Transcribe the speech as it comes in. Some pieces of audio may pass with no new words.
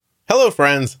Hello,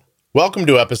 friends. Welcome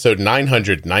to episode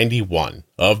 991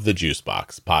 of the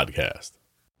Juicebox Podcast.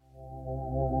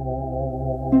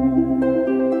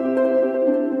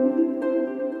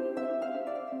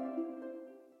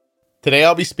 Today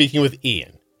I'll be speaking with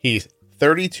Ian. He's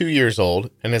 32 years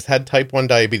old and has had type 1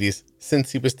 diabetes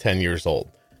since he was 10 years old.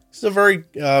 This is a very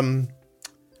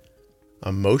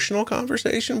emotional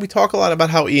conversation. We talk a lot about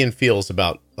how Ian feels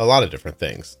about a lot of different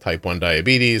things, type 1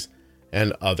 diabetes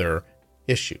and other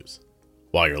issues.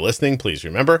 While you're listening, please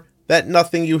remember that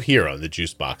nothing you hear on the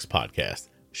Juicebox Podcast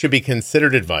should be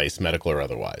considered advice, medical or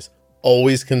otherwise.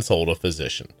 Always consult a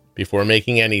physician before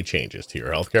making any changes to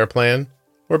your healthcare plan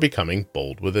or becoming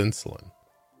bold with insulin.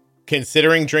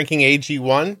 Considering drinking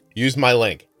AG1? Use my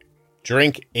link,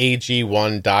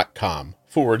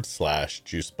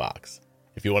 drinkag1.com/juicebox.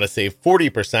 If you want to save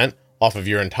 40% off of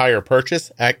your entire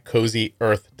purchase at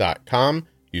CozyEarth.com,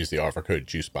 use the offer code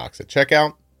JUICEBOX at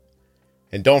checkout.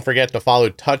 And don't forget to follow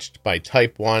Touched by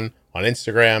Type 1 on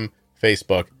Instagram,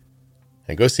 Facebook,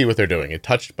 and go see what they're doing at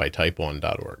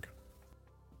touchedbytype1.org.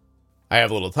 I have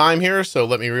a little time here, so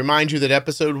let me remind you that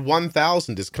episode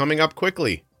 1000 is coming up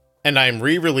quickly, and I'm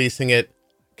re-releasing it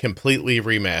completely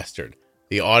remastered.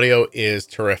 The audio is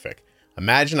terrific.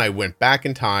 Imagine I went back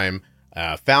in time,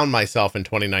 found myself in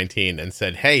 2019 and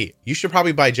said, hey, you should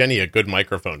probably buy Jenny a good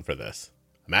microphone for this.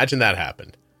 Imagine that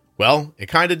happened. Well, it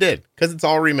kind of did, because it's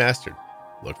all remastered.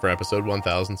 Look for episode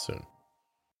 1000 soon.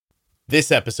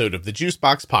 This episode of the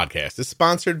Juicebox Podcast is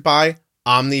sponsored by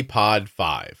Omnipod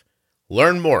 5.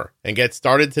 Learn more and get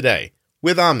started today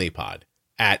with Omnipod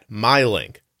at my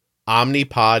link,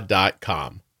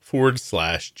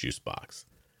 omnipod.com/juicebox.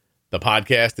 The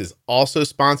podcast is also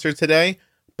sponsored today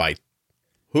by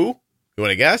who? You want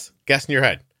to guess? Guess in your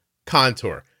head.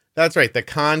 Contour. That's right, the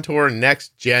Contour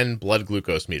Next Gen Blood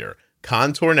Glucose Meter.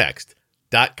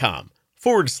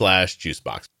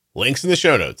 contournext.com/juicebox. Links in the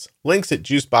show notes. Links at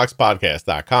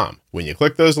juiceboxpodcast.com. When you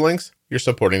click those links, you're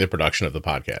supporting the production of the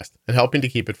podcast and helping to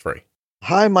keep it free.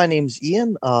 Hi, my name's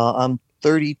Ian. I'm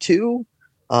 32,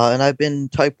 and I've been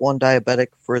type 1 diabetic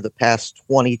for the past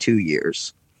 22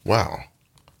 years. Wow.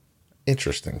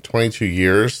 Interesting. 22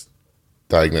 years,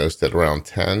 diagnosed at around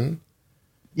 10?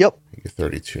 Yep. You're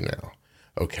 32 now.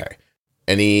 Okay.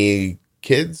 Any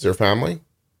kids or family?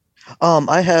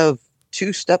 I have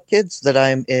 2 stepkids that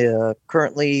I'm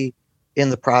currently in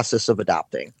the process of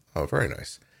adopting. Oh, very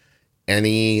nice.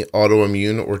 Any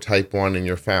autoimmune or type 1 in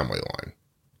your family line?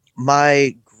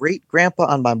 My great-grandpa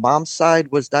on my mom's side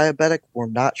was diabetic. We're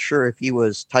not sure if he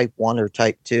was type 1 or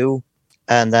type 2.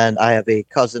 And then I have a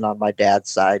cousin on my dad's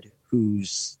side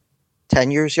who's 10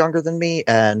 years younger than me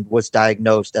and was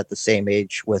diagnosed at the same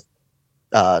age with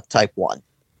type 1.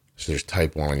 So there's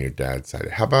type 1 on your dad's side.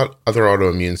 How about other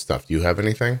autoimmune stuff? Do you have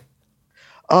anything?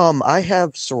 I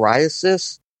have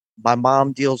psoriasis. My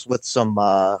mom deals with some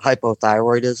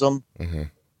hypothyroidism,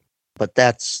 but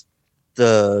that's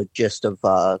the gist of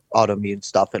autoimmune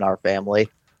stuff in our family.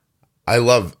 I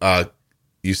love,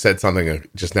 you said something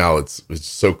just now, it's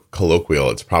so colloquial,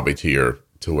 it's probably to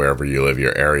wherever you live,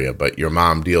 your area, but your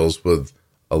mom deals with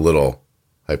a little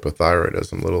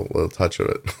hypothyroidism, little touch of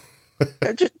it.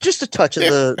 just a touch of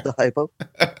the hypo.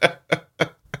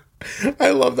 I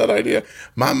love that idea.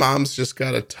 My mom's just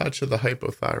got a touch of the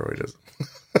hypothyroidism.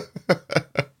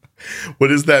 What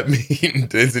does that mean?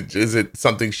 Is it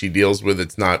something she deals with?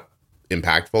 It's not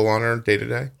impactful on her day to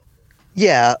day?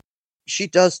 Yeah, she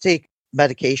does take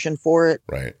medication for it.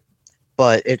 Right.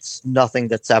 But it's nothing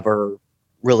that's ever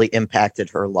really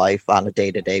impacted her life on a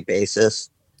day-to-day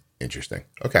basis. Interesting.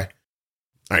 Okay.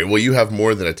 All right. Well, you have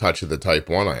more than a touch of the type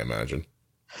 1, I imagine.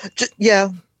 Yeah,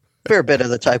 fair bit of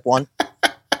the type 1.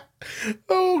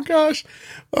 Oh, gosh.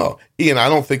 Oh, Ian, I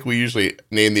don't think we usually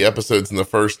name the episodes in the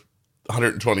first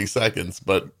 120 seconds,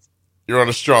 but you're on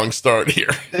a strong start here.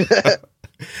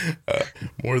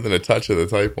 More than a touch of the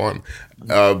type 1.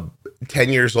 10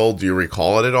 years old, do you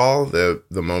recall it at all, the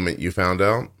moment you found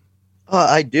out?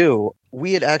 I do.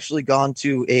 We had actually gone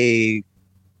to a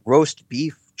roast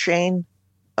beef chain,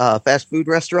 fast food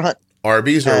restaurant.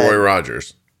 Arby's or Roy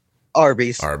Rogers?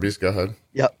 Arby's. Arby's, go ahead.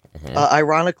 Yep.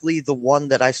 Ironically, the one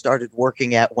that I started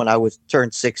working at when I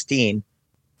turned 16.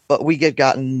 But we had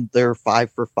gotten there 5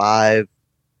 for $5,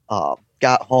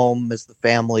 got home as the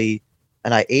family,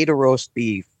 and I ate a roast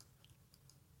beef,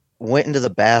 went into the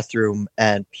bathroom,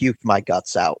 and puked my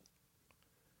guts out.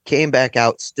 Came back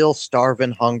out, still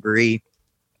starving, hungry,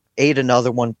 ate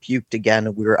another one, puked again,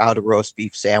 and we were out of roast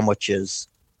beef sandwiches.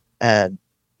 And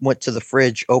went to the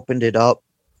fridge, opened it up,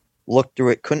 looked through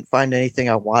it, couldn't find anything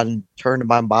I wanted, turned to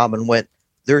my mom and went,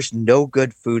 "There's no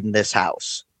good food in this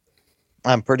house."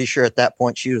 I'm pretty sure at that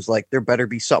point she was like, "There better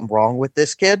be something wrong with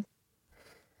this kid."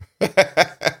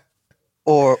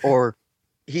 or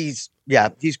he's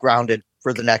grounded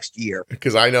for the next year.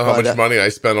 Because I know how much money I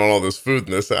spend on all this food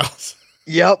in this house.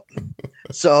 Yep.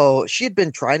 So she had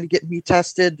been trying to get me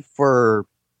tested for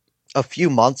a few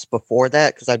months before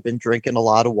that because I'd been drinking a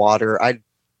lot of water. I'd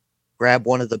grab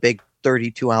one of the big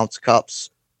 32-ounce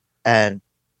cups and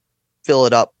fill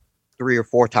it up 3 or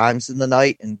 4 times in the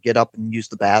night and get up and use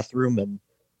the bathroom. And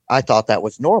I thought that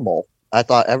was normal. I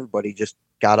thought everybody just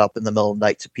got up in the middle of the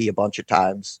night to pee a bunch of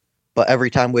times. But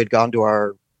every time we had gone to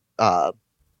our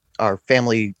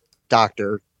family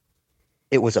doctor,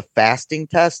 it was a fasting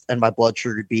test and my blood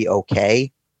sugar would be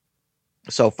okay.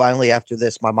 So finally, after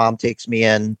this, my mom takes me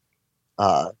in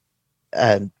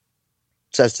and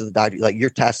says to the doctor, like, you're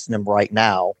testing him right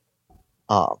now.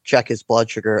 Check his blood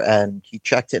sugar. And he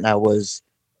checked it and I was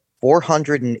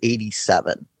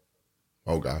 487.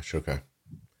 Oh, gosh. Okay.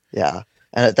 Yeah.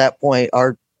 And at that point,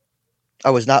 I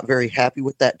was not very happy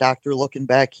with that doctor looking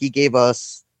back. He gave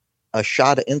us a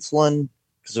shot of insulin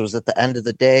because it was at the end of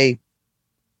the day.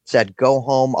 Said, go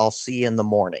home. I'll see you in the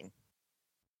morning.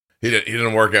 He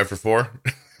didn't work after 4?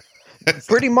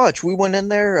 Pretty much. We went in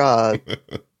there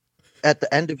at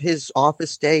the end of his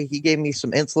office day. He gave me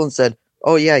some insulin, said,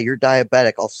 oh, yeah, you're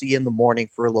diabetic. I'll see you in the morning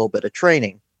for a little bit of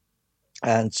training.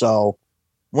 And so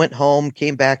went home,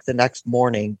 came back the next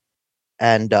morning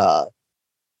and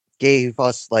gave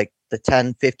us like the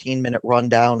 10, 15-minute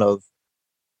rundown of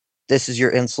this is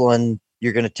your insulin.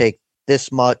 You're going to take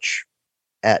this much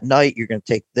at night. You're going to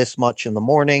take this much in the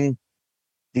morning.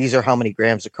 These are how many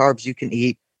grams of carbs you can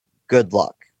eat. Good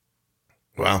luck.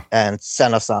 Wow. And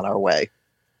sent us on our way.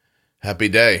 Happy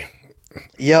day.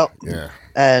 Yep. Yeah.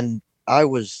 And I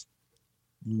was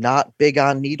not big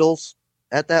on needles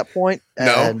at that point.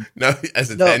 And no.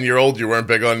 As a 10-year-old, you weren't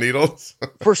big on needles?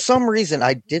 For some reason,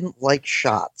 I didn't like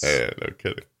shots. Yeah, no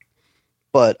kidding.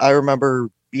 But I remember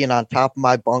being on top of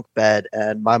my bunk bed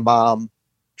and my mom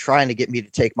trying to get me to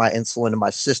take my insulin and my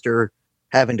sister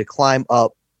having to climb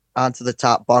up onto the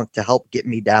top bunk to help get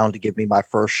me down to give me my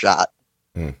first shot.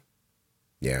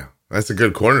 Yeah, that's a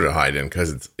good corner to hide in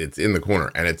because it's in the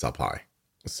corner and it's up high.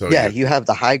 So yeah, you have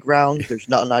the high ground. There's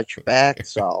nothing at your back.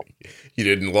 So you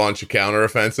didn't launch a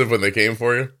counteroffensive when they came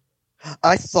for you?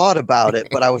 I thought about it,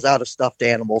 but I was out of stuffed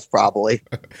animals probably.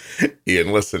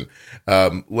 Ian, listen,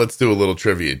 let's do a little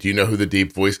trivia. Do you know who the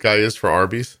deep voice guy is for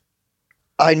Arby's?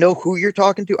 I know who you're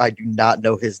talking to. I do not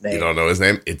know his name. You don't know his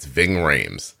name? It's Ving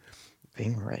Rhames.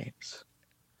 Ving Rhames.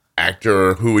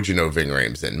 Actor, who would you know Ving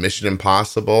Rhames in? Mission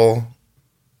Impossible.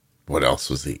 What else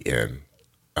was he in?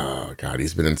 Oh, God,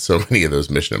 he's been in so many of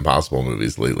those Mission Impossible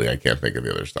movies lately. I can't think of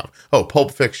the other stuff. Oh,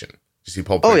 Pulp Fiction. Did you see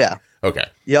Pulp Fiction? Oh, yeah. Okay.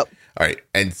 Yep. All right.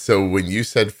 And so when you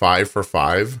said 5 for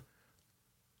 5,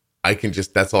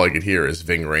 that's all I could hear is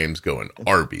Ving Rhames going,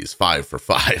 Arby's 5 for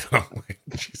 5. I'm like,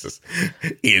 Jesus.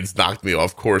 Ian's knocked me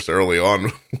off course early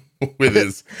on with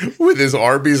his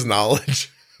Arby's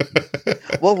knowledge.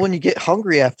 Well, when you get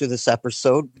hungry after this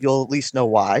episode, you'll at least know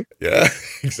why. Yeah,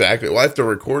 exactly. Well, I have to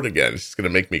record again. It's just going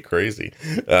to make me crazy.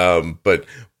 I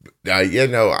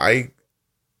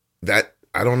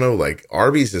don't know. Like,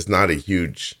 Arby's is not a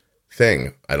huge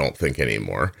thing, I don't think,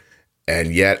 anymore.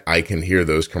 And yet I can hear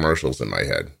those commercials in my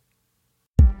head.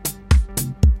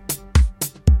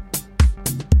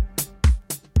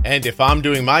 And if I'm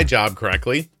doing my job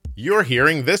correctly, you're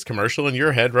hearing this commercial in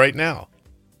your head right now.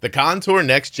 The Contour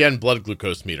Next Gen blood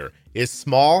glucose meter is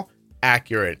small,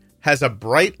 accurate, has a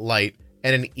bright light,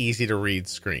 and an easy to read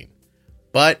screen.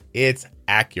 But it's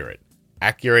accurate.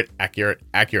 Accurate.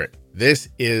 This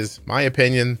is my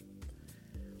opinion.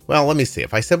 Well, let me see.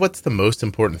 If I said what's the most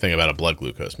important thing about a blood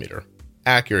glucose meter?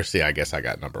 Accuracy, I guess I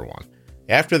got number 1.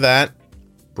 After that,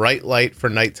 bright light for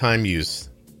nighttime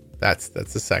use. That's the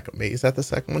second. Is that the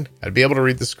second one? I'd be able to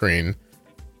read the screen.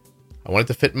 I want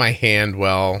it to fit in my hand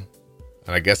well.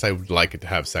 And I guess I would like it to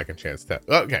have second chance test.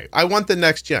 Okay, I want the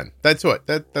next gen. That's what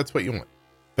you want.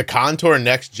 The Contour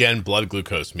Next Gen blood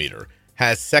glucose meter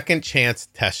has second chance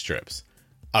test strips,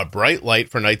 a bright light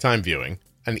for nighttime viewing,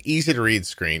 an easy to read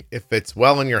screen, it fits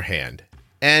well in your hand,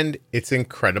 and it's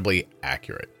incredibly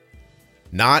accurate.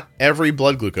 Not every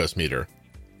blood glucose meter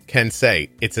can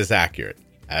say it's as accurate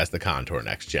as the Contour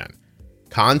Next Gen.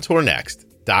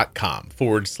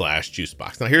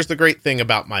 ContourNext.com/juicebox. Now here's the great thing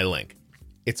about my link.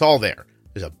 It's all there.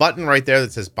 There's a button right there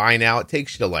that says buy now. It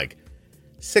takes you to like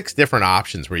 6 different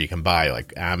options where you can buy,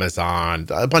 like Amazon,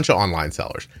 a bunch of online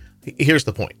sellers. Here's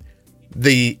the point.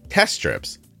 The test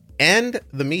strips and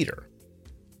the meter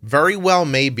very well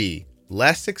may be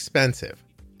less expensive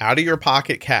out of your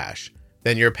pocket cash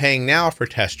than you're paying now for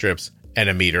test strips and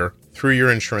a meter through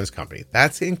your insurance company.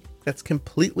 That's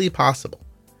completely possible.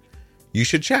 You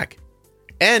should check.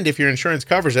 And if your insurance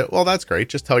covers it, well, that's great.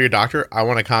 Just tell your doctor, I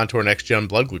want a Contour Next Gen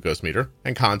blood glucose meter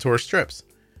and Contour strips.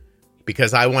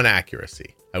 Because I want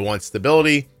accuracy. I want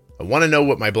stability. I want to know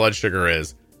what my blood sugar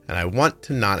is. And I want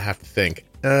to not have to think,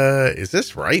 is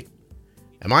this right?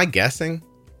 Am I guessing?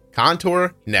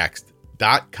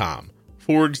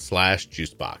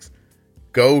 ContourNext.com/juicebox.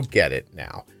 Go get it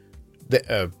now.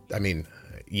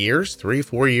 Years,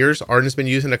 3-4 years, Arden's been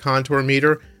using a Contour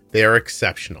meter. They are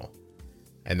exceptional.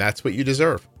 And that's what you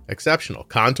deserve. Exceptional.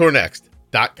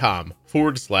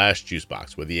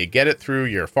 ContourNext.com/juicebox. Whether you get it through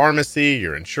your pharmacy,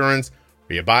 your insurance,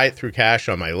 or you buy it through cash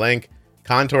on my link,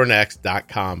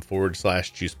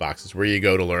 ContourNext.com/juicebox is where you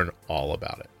go to learn all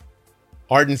about it.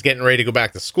 Arden's getting ready to go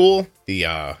back to school.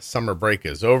 The summer break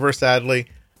is over, sadly,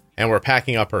 and we're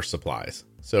packing up her supplies.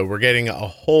 So we're getting a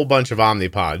whole bunch of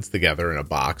Omnipods together in a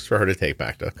box for her to take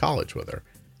back to college with her.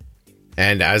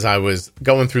 And as I was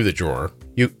going through the drawer,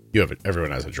 you have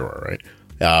everyone has a drawer, right?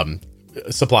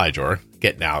 Supply drawer,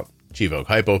 getting out Gvoke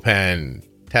HypoPen,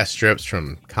 test strips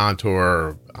from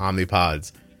Contour,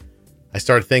 Omnipods. I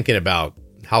started thinking about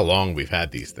how long we've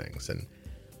had these things and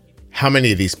how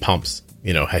many of these pumps,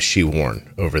 has she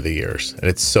worn over the years. And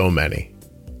it's so many.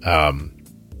 And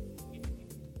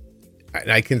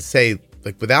I can say,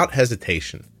 without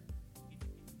hesitation,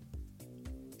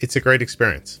 it's a great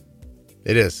experience.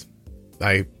 It is.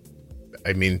 I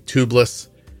mean, tubeless.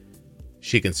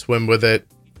 She can swim with it,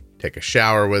 take a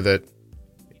shower with it,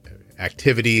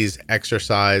 activities,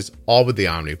 exercise, all with the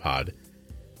Omnipod.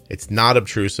 It's not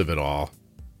obtrusive at all.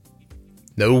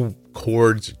 No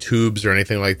cords, tubes, or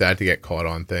anything like that to get caught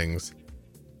on things.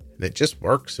 And it just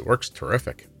works. It works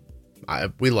terrific.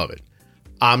 We love it.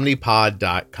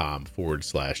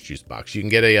 Omnipod.com/juicebox. You can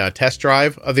get a test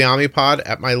drive of the Omnipod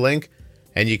at my link,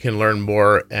 and you can learn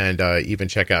more and even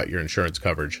check out your insurance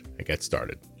coverage and get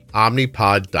started.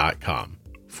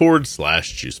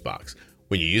 Omnipod.com/juicebox.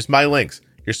 When you use my links,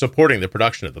 you're supporting the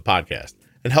production of the podcast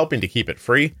and helping to keep it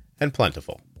free and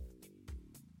plentiful.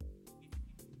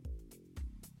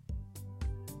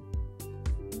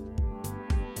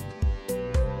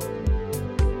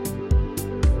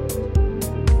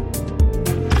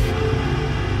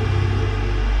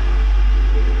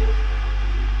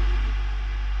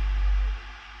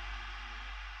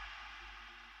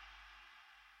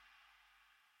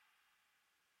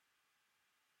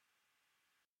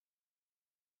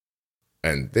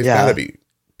 And they've got to be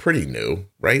pretty new,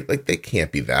 right? They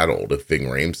can't be that old if Ving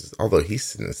Rhames although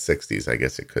he's in his 60s, I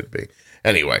guess it could be.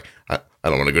 Anyway, I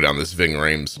don't want to go down this Ving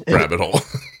Rhames rabbit hole.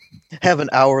 Have an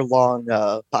hour-long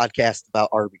podcast about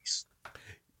Arby's.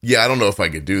 Yeah, I don't know if I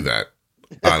could do that,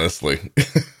 honestly.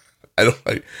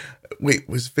 Wait,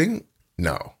 was Ving?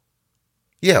 No.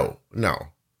 Yeah, no.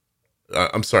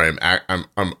 I'm sorry.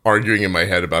 I'm arguing in my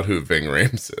head about who Ving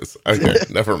Rhames is. Okay,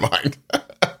 never mind.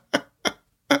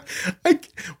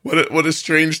 What a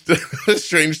strange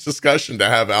discussion to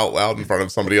have out loud in front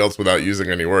of somebody else without using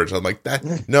any words. I'm like,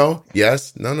 that, no,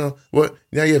 yes, no, what?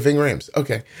 Yeah, Ving Rhames.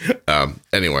 Okay.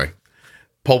 Anyway,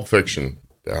 Pulp Fiction.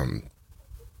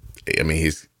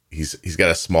 He's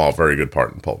got a small, very good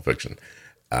part in Pulp Fiction.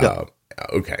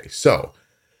 Okay, so, all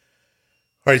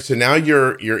right, so now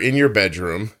you're in your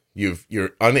bedroom.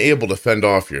 You're unable to fend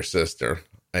off your sister.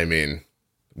 I mean,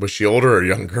 was she older or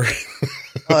younger?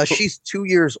 She's 2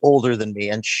 years older than me,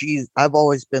 and I've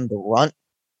always been the runt,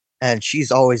 and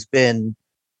she's always been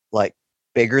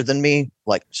bigger than me,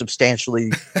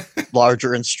 substantially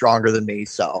larger and stronger than me.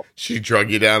 So she drug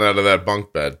you down out of that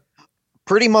bunk bed,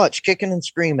 pretty much kicking and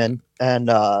screaming, and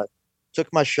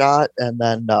took my shot, and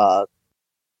then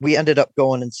we ended up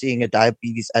going and seeing a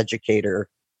diabetes educator,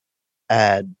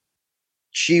 and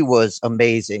she was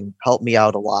amazing, helped me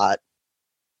out a lot,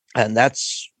 and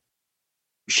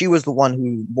she was the one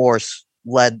who more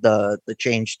led the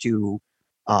change to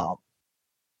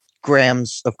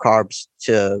grams of carbs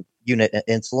to unit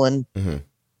insulin.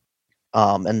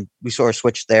 Mm-hmm. And we sort of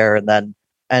switched there, and then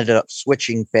ended up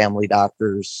switching family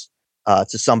doctors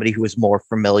to somebody who was more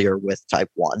familiar with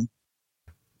type 1.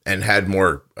 And had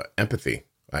more empathy,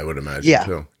 I would imagine,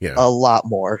 too. Yeah, a lot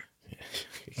more.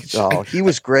 So he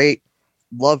was great.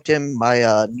 Loved him.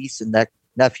 My niece and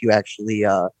nephew actually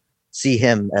see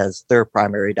him as their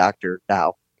primary doctor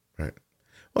now. Right.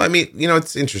 Well,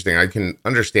 it's interesting. I can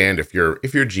understand if your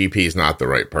GP is not the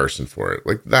right person for it.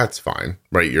 That's fine,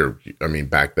 right?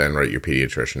 Back then, right? Your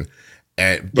pediatrician,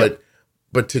 but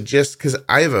to just because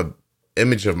I have a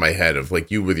image of my head of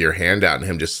you with your hand out and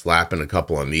him just slapping a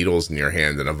couple of needles in your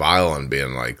hand and a vial and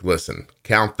being like, "Listen,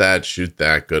 count that, shoot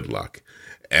that, good luck."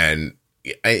 And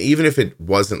even if it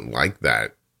wasn't like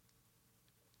that,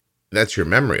 that's your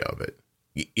memory of it.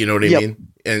 You know what I mean?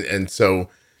 And so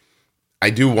I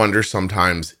do wonder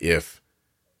sometimes if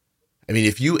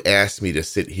you asked me to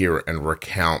sit here and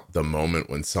recount the moment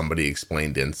when somebody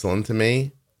explained insulin to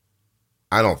me,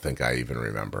 I don't think I even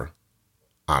remember.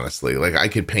 Honestly, like I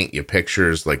could paint you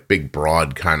pictures, like big,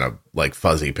 broad, kind of like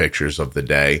fuzzy pictures of the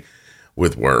day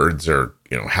with words or,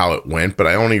 how it went, but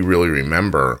I only really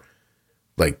remember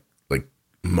like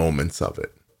moments of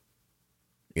it.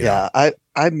 Yeah,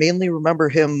 I mainly remember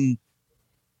him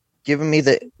giving me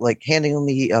handing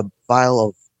me a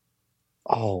vial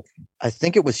of, I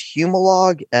think it was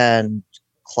Humalog and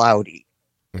Cloudy,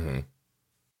 Mm-hmm.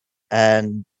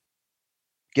 and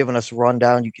giving us a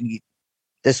rundown. You can eat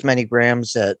this many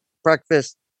grams at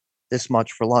breakfast, this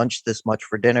much for lunch, this much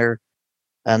for dinner.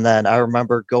 And then I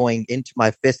remember going into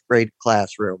my 5th grade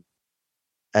classroom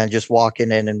and just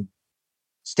walking in and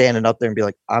standing up there and be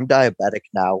like, I'm diabetic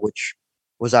now, which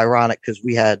was ironic because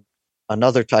we had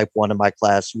another type 1 in my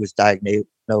class who was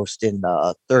diagnosed in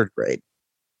 3rd grade.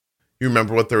 You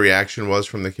remember what the reaction was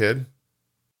from the kid?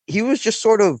 He was just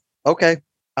sort of, okay,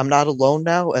 I'm not alone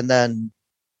now. And then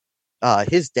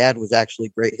his dad was actually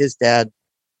great. His dad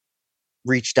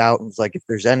reached out and was like, if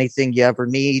there's anything you ever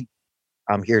need,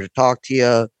 I'm here to talk to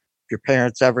you. If your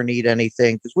parents ever need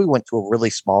anything, because we went to a really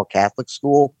small Catholic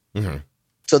school. Mm-hmm.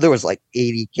 So there was like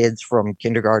 80 kids from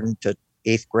kindergarten to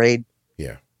 8th grade.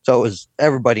 Yeah. So it was,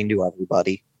 everybody knew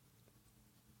everybody.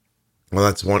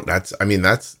 Well,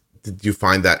 did you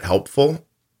find that helpful?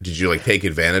 Did you take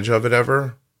advantage of it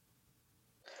ever?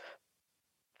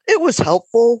 It was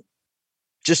helpful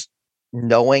just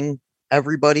knowing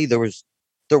everybody. There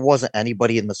wasn't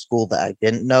anybody in the school that I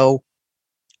didn't know,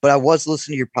 but I was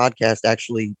listening to your podcast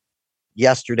actually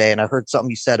yesterday, and I heard something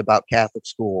you said about Catholic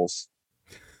schools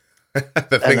and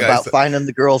about finding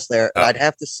the girls there. I'd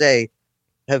have to say,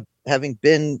 having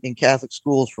been in Catholic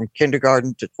schools from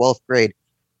kindergarten to 12th grade,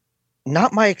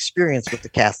 not my experience with the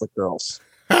Catholic girls.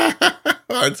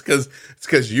 It's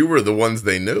because you were the ones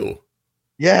they knew.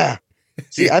 Yeah.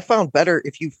 See, I found better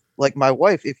if you, like my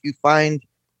wife, if you find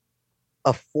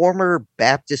a former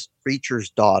Baptist preacher's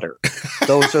daughter,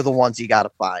 those are the ones you got to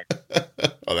find.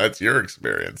 Oh, that's your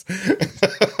experience.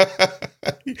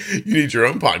 You need your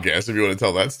own podcast if you want to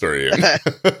tell that story.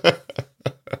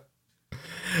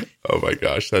 Oh my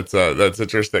gosh, that's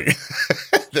interesting.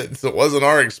 It wasn't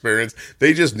our experience.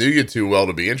 They just knew you too well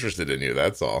to be interested in you.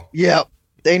 That's all. Yeah,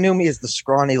 they knew me as the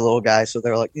scrawny little guy, so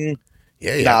they're like,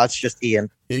 yeah. Nah, it's just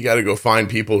Ian. You got to go find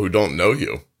people who don't know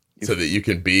you so that you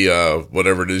can be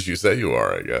whatever it is you say you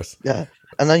are, I guess. Yeah,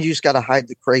 and then you just got to hide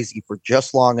the crazy for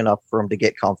just long enough for them to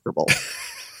get comfortable.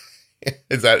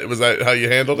 Was that how you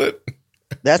handled it?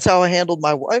 That's how I handled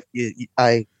my wife.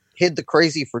 I hid the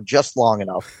crazy for just long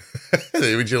enough.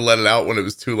 Would you let it out when it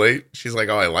was too late? She's like,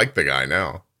 oh, I like the guy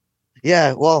now.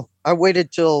 Yeah, well, I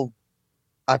waited till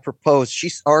I proposed.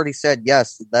 She already said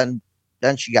yes. Then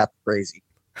she got the crazy.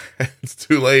 It's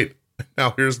too late.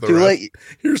 Now here's the too rest. Late.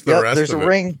 Here's the rest. There's of a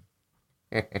ring.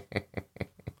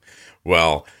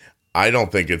 Well, I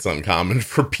don't think it's uncommon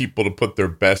for people to put their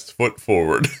best foot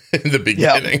forward in the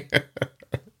beginning. Yep.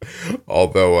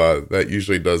 Although that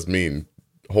usually does mean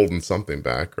holding something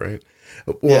back, right?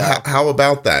 Well, yeah. How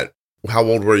about that? How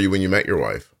old were you when you met your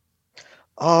wife?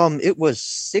 It was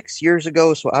 6 years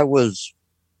ago, so I was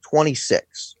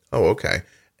 26. Oh, okay.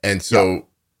 And so, yep.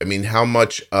 I mean,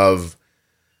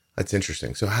 that's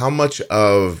interesting. So how much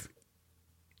of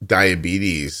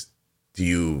diabetes do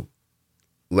you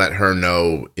let her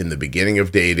know in the beginning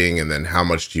of dating, and then how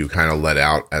much do you kind of let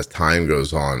out as time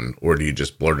goes on, or do you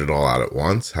just blurt it all out at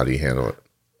once? How do you handle it?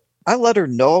 I let her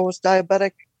know I was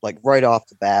diabetic, like right off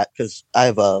the bat, because I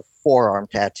have a forearm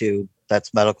tattoo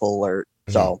that's medical alert.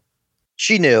 Mm-hmm. So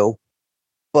she knew,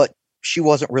 but she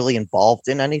wasn't really involved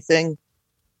in anything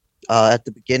at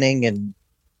the beginning. And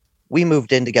we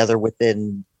moved in together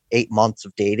within 8 months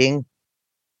of dating.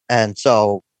 And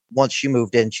so once she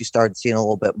moved in, she started seeing a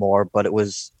little bit more, but it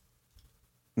was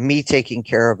me taking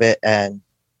care of it, and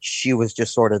she was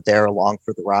just sort of there along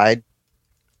for the ride.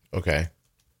 Okay.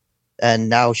 And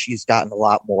now she's gotten a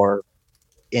lot more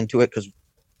into it because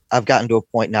I've gotten to a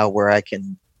point now where I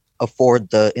can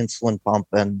afford the insulin pump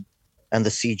and the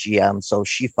CGM. So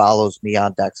she follows me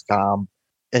on Dexcom,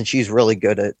 and she's really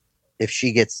good at, if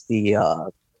she gets the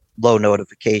low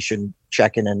notification,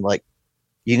 checking in like,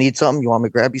 you need something? You want me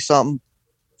to grab you something?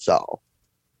 So.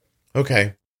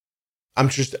 Okay.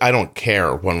 I don't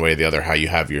care one way or the other how you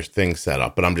have your thing set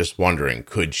up, but I'm just wondering,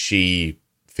 could she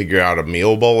figure out a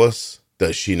meal bolus?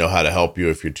 Does she know how to help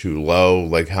you if you're too low?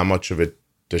 Like, how much of it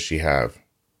does she have?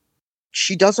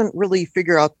 She doesn't really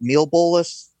figure out meal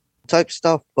bolus type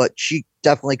stuff, but she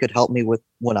definitely could help me with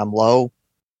when I'm low.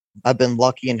 I've been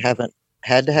lucky and haven't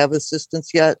had to have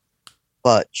assistance yet.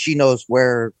 but she knows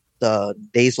where the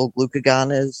nasal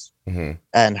glucagon is Hmm.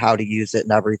 and how to use it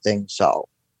and everything. So,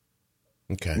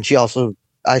 Okay. and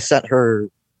I sent her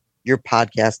your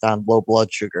podcast on low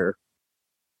blood sugar.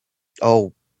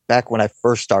 Oh, back when I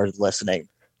first started listening.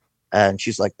 And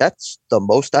she's like, that's the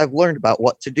most I've learned about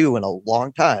what to do in a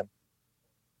long time.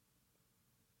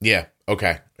 Yeah.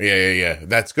 Okay. Yeah.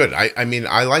 That's good. I mean,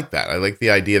 I like that. I like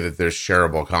the idea that there's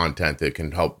shareable content that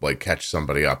can help like catch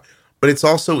somebody up. But it's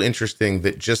also interesting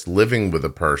that just living with a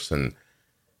person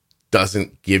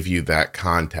doesn't give you that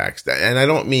context. And I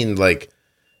don't mean like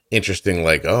interesting,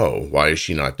 like, oh, why is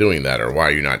she not doing that? Or why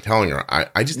are you not telling her?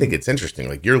 I just think it's interesting.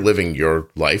 Like you're living your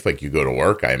life, like you go to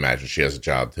work. I imagine she has a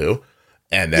job too.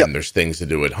 And then there's things to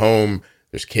do at home.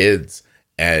 There's kids.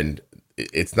 And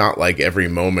it's not like every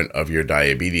moment of your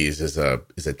diabetes is a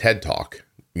TED talk,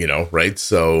 right?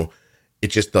 So it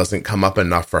just doesn't come up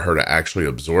enough for her to actually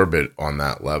absorb it on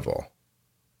that level.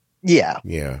 Yeah.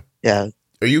 Yeah. Yeah.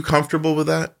 Are you comfortable with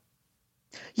that?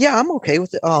 Yeah, I'm okay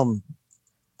with it.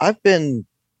 I've been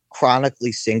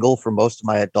chronically single for most of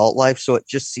my adult life, so it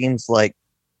just seems like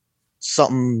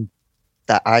something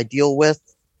that I deal with,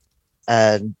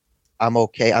 and I'm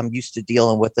okay. I'm used to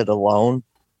dealing with it alone,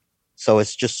 so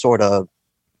it's just sort of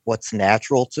what's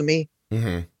natural to me.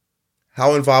 Mm-hmm.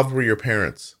 How involved were your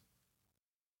parents?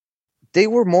 They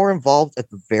were more involved at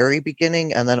the very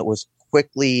beginning, and then it was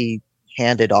quickly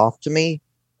handed off to me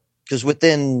because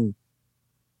within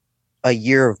a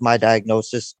year of my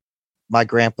diagnosis, my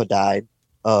grandpa died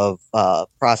of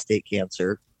prostate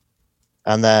cancer.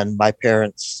 And then my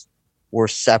parents were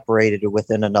separated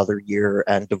within another year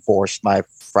and divorced my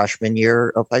freshman year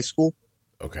of high school.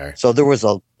 Okay. So there was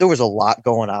a lot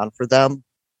going on for them.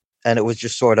 And it was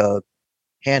just sort of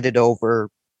handed over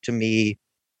to me.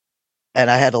 And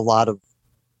I had a lot of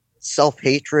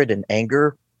self-hatred and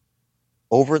anger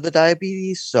over the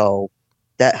diabetes. So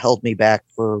that held me back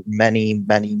for many,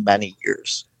 many, many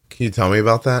years. Can you tell me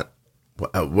about that?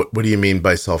 What do you mean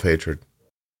by self-hatred?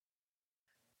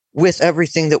 With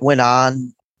everything that went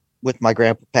on with my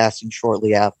grandpa passing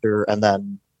shortly after, and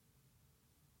then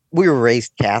we were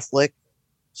raised Catholic,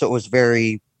 so it was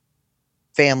very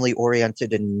family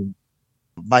oriented, and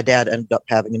my dad ended up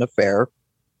having an affair.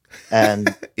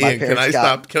 And Ian, can I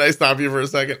stop you for a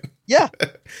second? Yeah.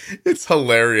 It's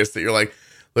hilarious that you're like,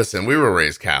 listen, we were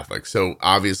raised Catholic, so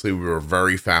obviously we were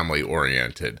very family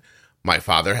oriented. My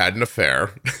father had an affair,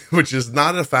 which is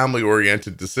not a family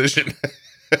oriented decision.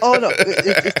 Oh no,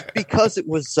 it's because it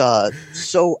was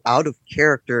so out of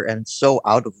character and so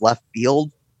out of left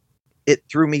field. It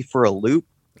threw me for a loop.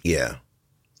 Yeah.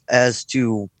 As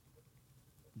to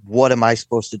what am I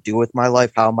supposed to do with my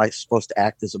life? How am I supposed to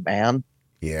act as a man?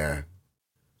 Yeah.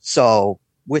 So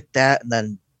with that, and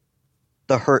then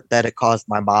the hurt that it caused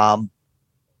my mom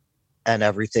and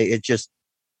everything,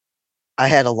 I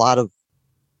had a lot of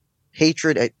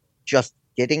hatred at just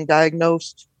getting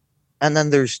diagnosed. And then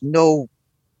there's no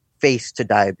face to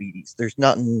diabetes. There's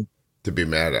nothing to be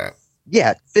mad at.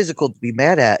 Yeah, physical to be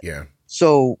mad at. Yeah.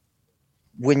 So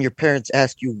when your parents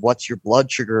ask you what's your blood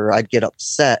sugar, I'd get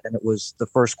upset, and the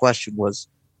first question was,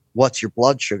 what's your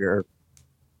blood sugar?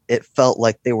 It felt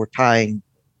like they were tying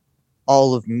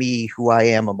all of me, who I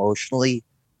am emotionally,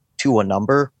 to a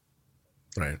number.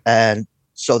 Right. And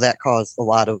so that caused a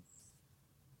lot of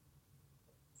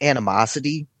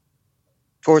animosity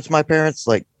towards my parents.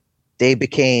 Like, they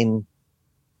became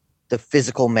the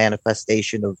physical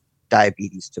manifestation of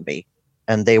diabetes to me,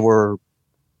 and they were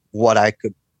what I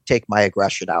could take my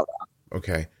aggression out on.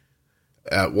 Okay.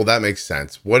 Well, that makes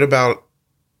sense. What about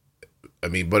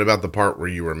the part where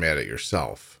you were mad at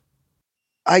yourself?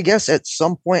 I guess at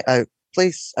some point I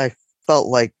felt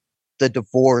like the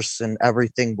divorce and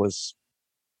everything was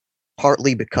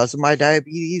partly because of my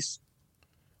diabetes,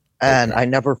 and Okay. I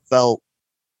never felt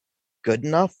good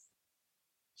enough.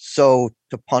 So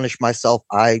to punish myself,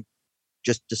 I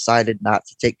just decided not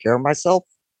to take care of myself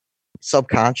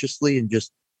subconsciously, and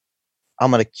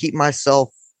I'm going to keep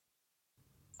myself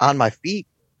on my feet.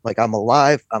 Like, I'm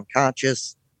alive, I'm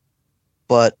conscious,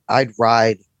 but I'd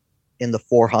ride in the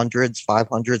 400s,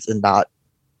 500s and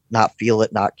not feel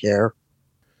it, not care.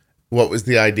 What was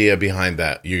the idea behind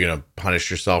that? You're going to punish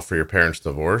yourself for your parents'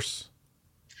 divorce?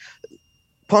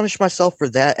 Punish myself for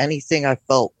that. Anything I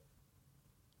felt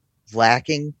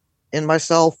lacking in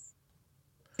myself,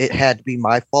 it had to be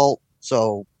my fault.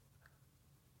 So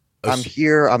I'm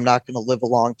here. I'm not going to live a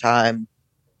long time.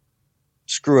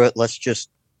 Screw it. Let's just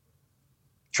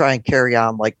try and carry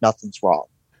on like nothing's wrong.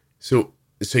 So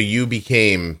you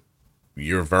became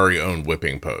your very own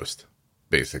whipping post,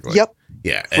 basically. Yep.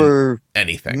 Yeah. For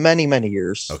anything. many, many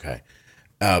years. Okay.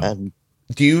 And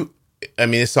do I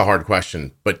mean, it's a hard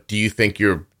question, but do you think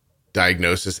your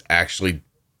diagnosis actually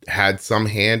had some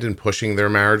hand in pushing their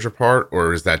marriage apart,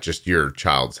 or is that just your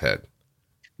child's head?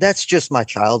 That's just my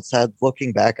child's head.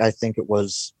 Looking back, I think it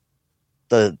was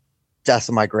the death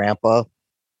of my grandpa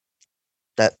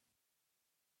that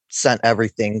sent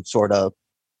everything sort of.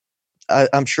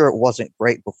 I'm sure it wasn't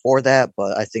great before that,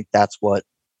 but I think that's what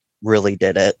really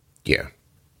did it. Yeah,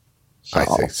 So, I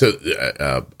see.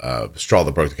 So, straw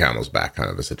that broke the camel's back kind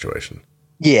of a situation.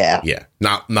 yeah, Yeah,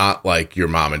 not like your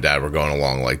mom and dad were going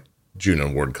along like June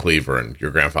and Ward Cleaver, and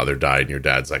your grandfather died, and your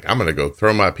dad's like, I'm going to go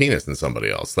throw my penis in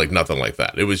somebody else. Like, nothing like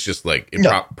that. It was just like,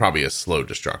 No. probably a slow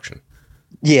destruction.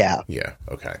 yeah. Yeah,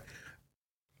 okay.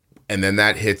 And then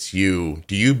that hits you.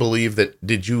 Do you believe that,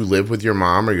 did you live with your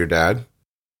mom or your dad?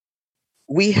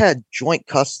 We had joint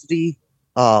custody.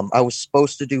 I was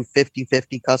supposed to do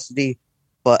 50-50 custody,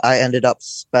 but I ended up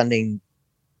spending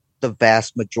the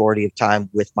vast majority of time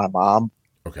with my mom.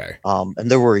 Okay. And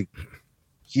there were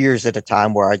years at a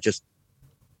time where I just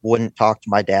wouldn't talk to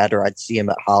my dad, or I'd see him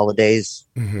at holidays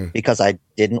Mm-hmm. because I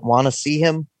didn't want to see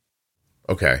him.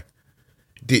 Okay.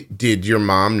 Did your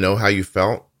mom know how you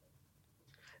felt?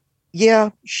 Yeah,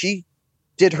 she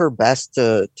did her best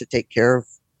to take care of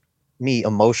me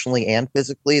emotionally and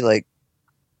physically. Like,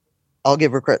 I'll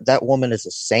give her credit. That woman is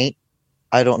a saint.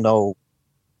 I don't know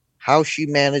how she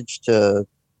managed to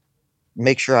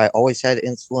make sure I always had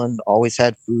insulin, always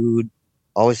had food,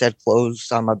 always had clothes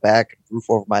on my back, roof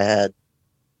over my head.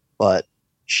 But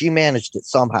she managed it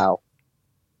somehow.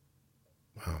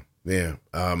 Wow. Yeah.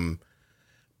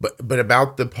 But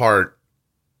about the part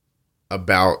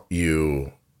about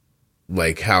you,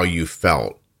 like how you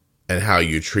felt and how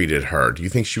you treated her, do you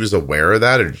think she was aware of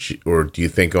that, or do you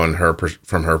think on her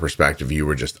from her perspective you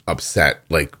were just upset?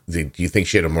 Like, do you think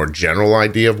she had a more general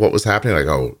idea of what was happening? Like,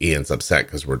 oh, Ian's upset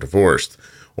because we're divorced,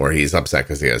 or he's upset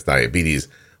because he has diabetes.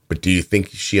 But do you think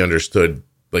she understood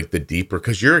like the deeper?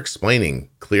 Because you're explaining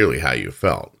clearly how you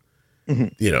felt. Mm-hmm.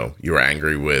 You know, you were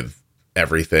angry with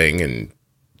everything and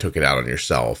took it out on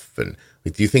yourself. And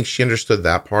like, do you think she understood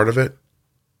that part of it?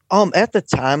 At the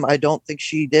time, I don't think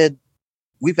she did.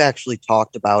 We've actually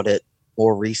talked about it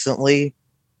more recently,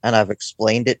 and I've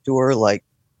explained it to her. Like,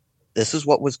 this is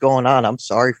what was going on. I'm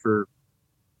sorry for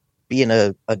being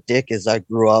a dick as I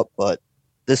grew up, but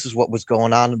this is what was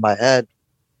going on in my head.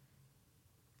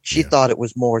 She Yeah. thought it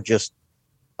was more just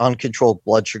uncontrolled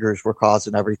blood sugars were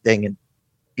causing everything, and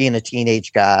being a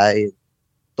teenage guy,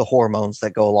 the hormones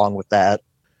that go along with that.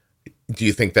 Do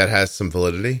you think that has some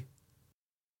validity?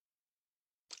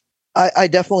 I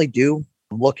definitely do.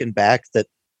 Looking back, that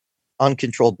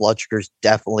uncontrolled blood sugars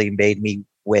definitely made me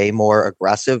way more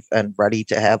aggressive and ready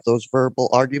to have those verbal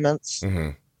arguments.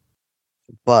 Mm-hmm.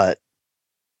 But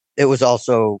it was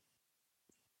also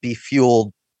be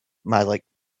fueled, my like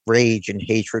rage and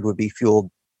hatred would be fueled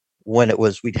when it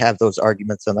was we'd have those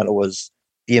arguments, and then it was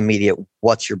the immediate,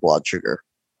 what's your blood sugar?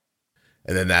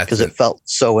 And then that's Because it felt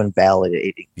so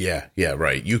invalidating. yeah,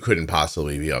 right. You couldn't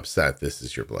possibly be upset. This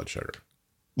is your blood sugar.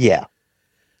 Yeah.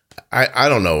 I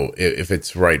don't know if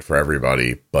it's right for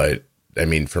everybody, but I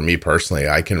mean, for me personally,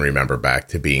 I can remember back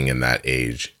to being in that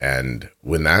age, and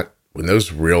when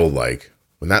those real, like,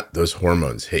 when those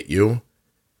hormones hit you,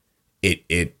 it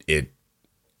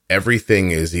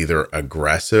everything is either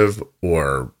aggressive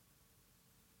or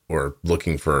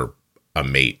looking for a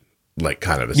mate, like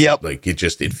kind of a, Yep. like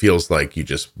it feels like you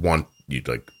just want, you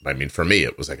like, I mean, for me,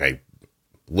 it was like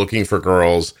looking for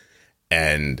girls,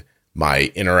 and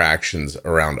my interactions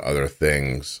around other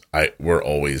things, were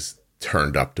always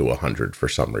turned up to 100 for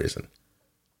some reason.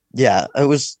 Yeah. It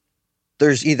was,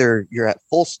 there's either you're at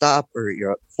full stop or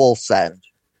you're at full send.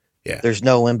 Yeah. There's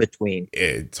no in between.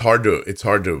 It's hard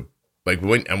to like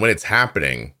when it's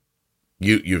happening,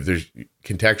 there's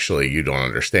contextually you don't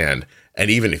understand. And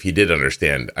even if you did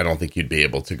understand, I don't think you'd be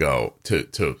able to go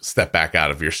to step back out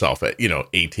of yourself at,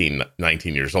 18,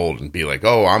 19 years old and be like,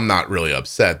 oh, I'm not really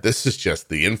upset. This is just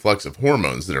the influx of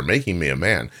hormones that are making me a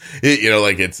man.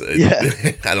 Like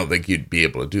Yeah. I don't think you'd be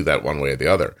able to do that one way or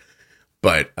the other.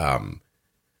 But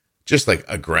just like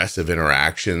aggressive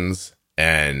interactions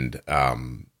and,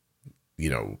 and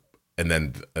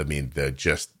then, I mean,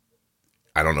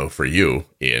 I don't know for you,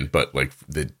 Ian, but like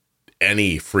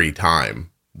any free time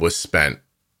was spent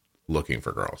looking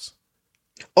for girls.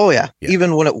 Oh yeah. Yeah.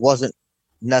 Even when it wasn't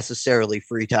necessarily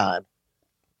free time,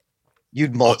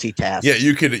 you'd multitask. Yeah,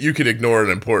 you could ignore an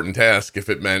important task if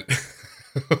it meant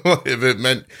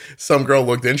some girl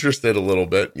looked interested a little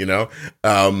bit, Yeah,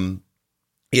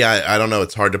 I don't know.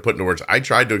 It's hard to put into words. I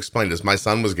tried to explain as my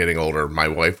son was getting older, my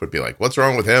wife would be like, "What's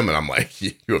wrong with him?" And I'm like,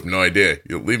 "You have no idea.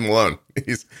 You leave him alone.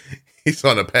 he's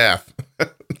on a path.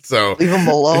 So Leave him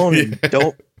alone and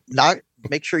don't knock.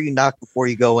 Make sure you knock before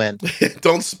you go in.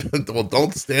 don't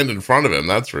stand in front of him.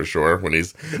 That's for sure. When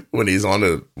he's on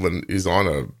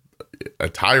a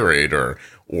tirade or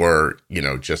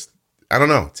just, I don't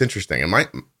know. It's interesting. And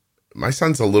my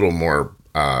son's a little more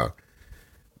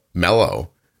mellow,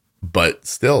 but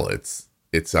still it's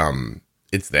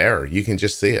there. You can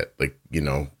just see it. Like,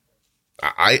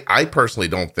 I personally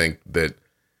don't think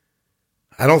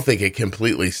it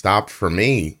completely stopped for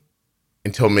me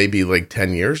until maybe like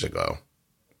 10 years ago.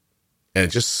 And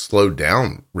it just slowed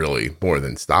down really more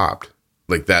than stopped.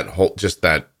 Like that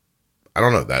I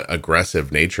don't know, that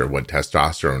aggressive nature of what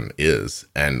testosterone is.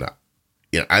 And,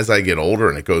 as I get older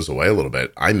and it goes away a little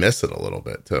bit, I miss it a little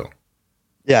bit too.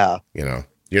 Yeah.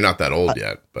 You're not that old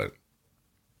yet, but.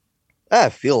 I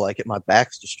feel like it. My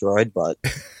back's destroyed, but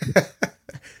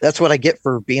that's what I get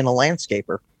for being a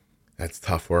landscaper. That's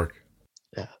tough work.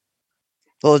 Yeah.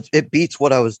 Well, it beats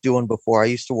what I was doing before. I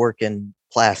used to work in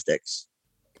plastics.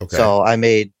 Okay. So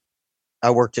I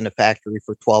worked in a factory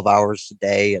for 12 hours a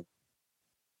day and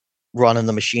running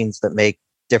the machines that make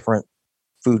different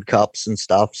food cups and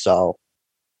stuff. So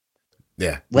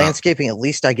yeah, landscaping, at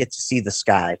least I get to see the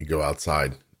sky. You go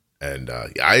outside. And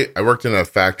I worked in a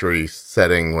factory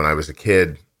setting when I was a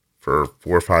kid for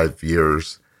 4 or 5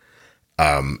 years.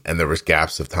 And there was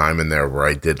gaps of time in there where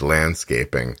I did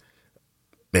landscaping.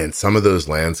 Man, some of those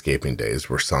landscaping days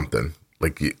were something.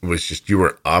 Like, it was just, you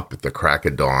were up at the crack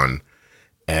of dawn,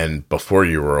 and before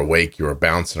you were awake, you were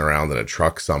bouncing around in a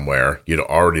truck somewhere. You'd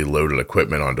already loaded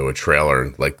equipment onto a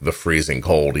trailer, like the freezing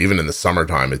cold. Even in the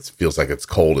summertime, it feels like it's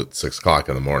cold at 6 o'clock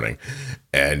in the morning.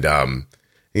 And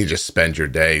you just spend your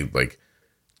day like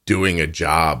doing a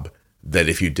job that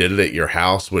if you did it at your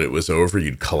house, when it was over,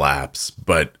 you'd collapse.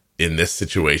 But in this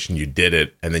situation, you did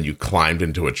it, and then you climbed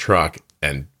into a truck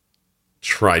and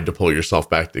tried to pull yourself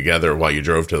back together while you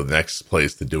drove to the next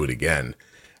place to do it again.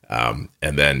 And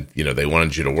then, they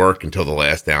wanted you to work until the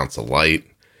last ounce of light.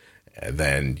 And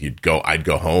then I'd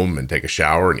go home and take a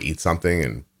shower and eat something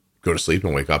and go to sleep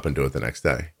and wake up and do it the next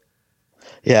day.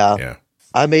 Yeah. Yeah.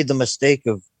 I made the mistake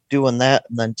of doing that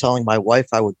and then telling my wife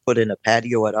I would put in a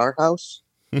patio at our house.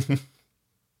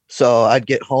 So I'd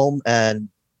get home and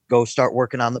go start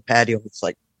working on the patio. It's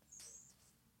like,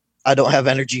 I don't have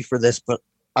energy for this, but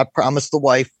I promised the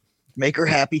wife, make her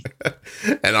happy.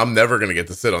 And I'm never going to get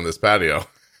to sit on this patio.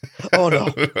 Oh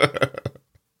no.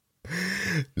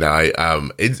 No,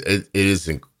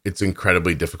 it's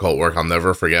incredibly difficult work. I'll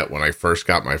never forget when I first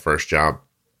got my first job.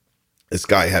 This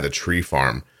guy had a tree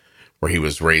farm where he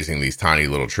was raising these tiny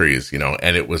little trees,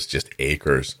 and it was just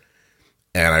acres.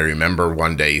 And I remember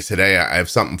one day he said, "Hey, I have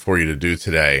something for you to do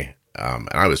today." And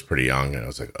I was pretty young, and I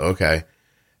was like, "Okay."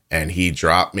 And he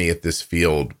dropped me at this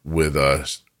field with a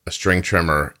string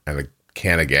trimmer and a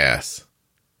can of gas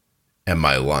and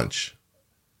my lunch.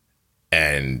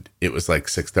 And it was like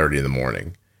 6:30 in the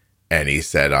morning. And he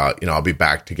said, I'll be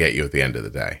back to get you at the end of the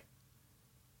day.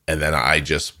 And then I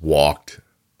just walked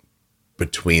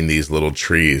between these little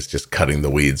trees, just cutting the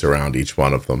weeds around each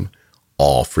one of them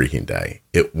all freaking day.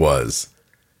 It was,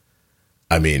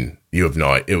 you have no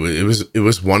idea. It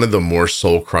was one of the more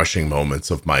soul crushing moments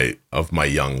of my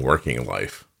young working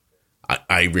life.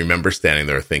 I remember standing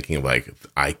there thinking like,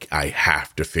 I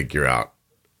have to figure out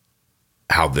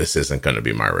how this isn't going to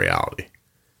be my reality.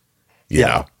 You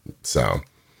know? So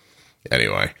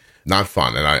anyway, not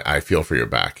fun. And I feel for your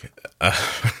back.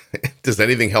 Does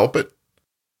anything help it?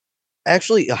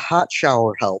 Actually, a hot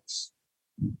shower helps.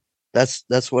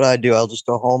 That's what I do. I'll just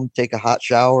go home, take a hot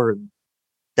shower, and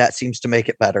that seems to make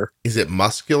it better. Is it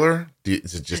muscular?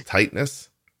 Is it just tightness?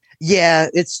 Yeah,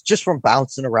 it's just from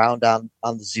bouncing around on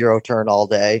the zero turn all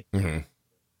day.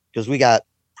 Because we got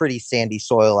pretty sandy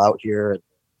soil out here. And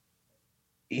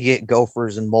you get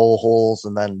gophers and mole holes,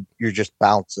 and then you're just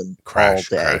bouncing all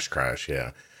day. Crash.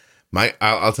 Yeah.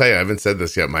 I'll tell you, I haven't said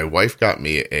this yet. My wife got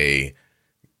me a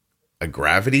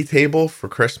gravity table for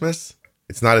Christmas.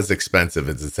 It's not as expensive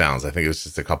as it sounds. I think it was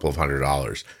just a couple of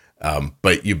 $100.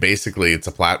 But it's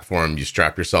a platform. You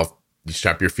strap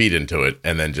your feet into it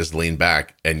and then just lean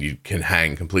back and you can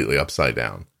hang completely upside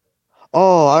down.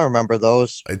 Oh, I remember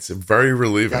those. It's very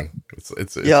relieving.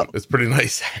 Yeah. It's pretty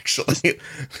nice, actually.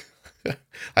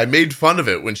 I made fun of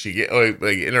it when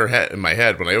in my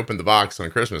head, when I opened the box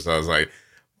on Christmas, I was like,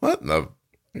 what am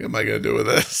I going to do with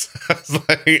this? I was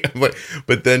like,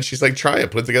 but then she's like, try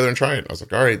it, put it together and try it. I was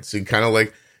like, all right. So you kind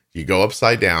of you go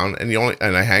upside down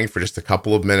and I hang for just a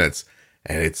couple of minutes,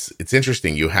 and it's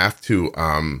interesting. You have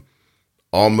to,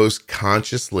 almost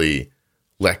consciously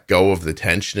let go of the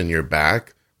tension in your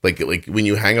back Like when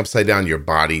you hang upside down, your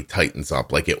body tightens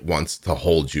up, like it wants to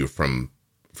hold you from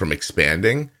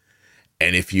expanding.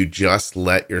 And if you just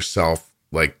let yourself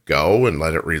like go and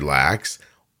let it relax,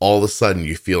 all of a sudden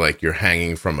you feel like you're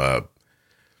hanging from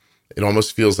it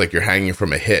almost feels like you're hanging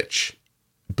from a hitch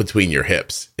between your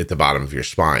hips at the bottom of your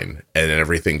spine, and then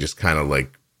everything just kind of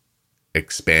like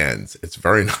expands. It's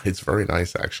very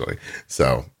nice actually.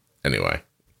 So anyway,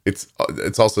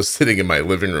 it's also sitting in my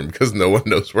living room because no one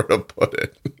knows where to put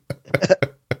it.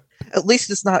 At least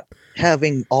it's not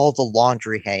having all the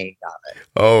laundry hanging on it.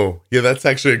 Oh, yeah, that's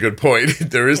actually a good point.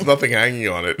 There is nothing hanging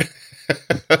on it.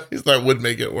 That would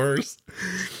make it worse.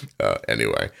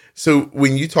 Anyway, so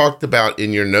when you talked about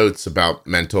in your notes about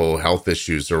mental health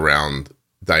issues around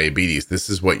diabetes, this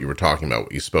is what you were talking about,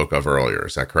 what you spoke of earlier.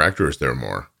 Is that correct, or is there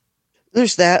more?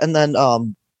 There's that, and then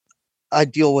I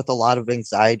deal with a lot of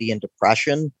anxiety and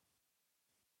depression.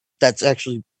 That's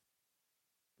actually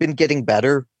been getting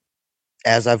better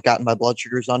as I've gotten my blood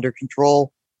sugars under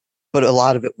control, but a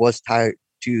lot of it was tied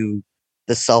to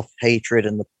the self-hatred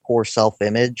and the poor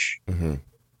self-image. Mm-hmm.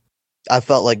 I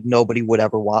felt like nobody would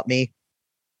ever want me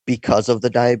because of the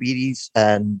diabetes,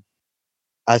 and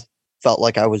I felt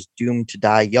like I was doomed to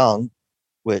die young,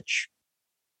 which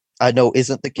I know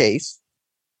isn't the case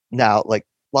now, like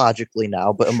logically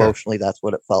now, but emotionally that's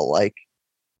what it felt like.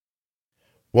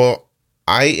 Well,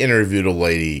 I interviewed a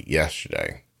lady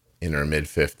yesterday in her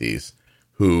mid-50s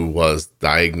who was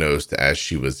diagnosed as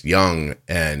she was young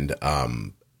and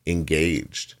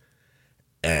engaged.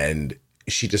 And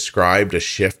she described a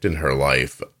shift in her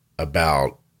life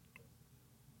about,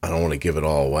 I don't want to give it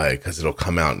all away because it'll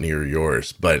come out near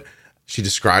yours, but she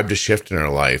described a shift in her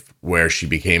life where she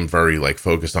became very like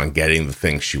focused on getting the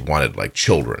things she wanted, like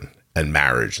children and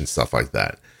marriage and stuff like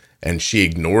that. And she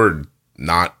ignored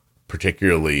not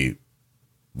particularly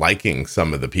liking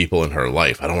some of the people in her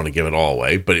life. I don't want to give it all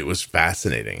away, but it was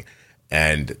fascinating.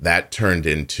 And that turned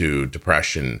into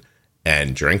depression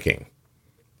and drinking.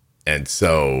 And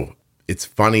so it's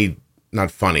funny,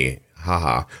 not funny,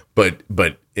 haha, but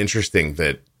interesting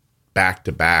that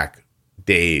back-to-back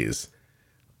days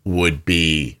would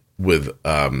be with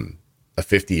a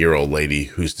 50-year-old lady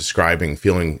who's describing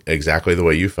feeling exactly the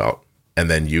way you felt. And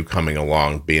then you coming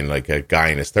along being like a guy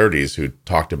in his 30s who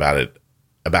talked about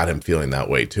him feeling that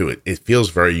way too. It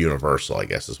feels very universal, I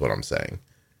guess is what I'm saying.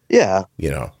 Yeah.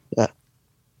 Yeah.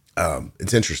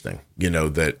 It's interesting,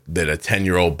 that a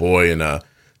 10-year-old boy and a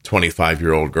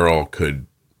 25-year-old girl could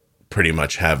pretty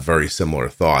much have very similar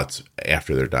thoughts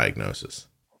after their diagnosis.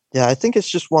 Yeah, I think it's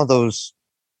just one of those,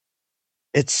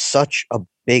 it's such a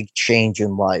big change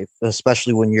in life,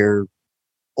 especially when you're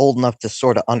old enough to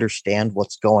sort of understand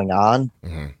what's going on.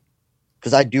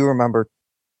 Because I do remember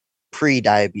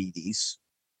pre-diabetes,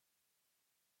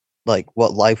 like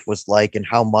what life was like and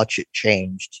how much it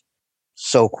changed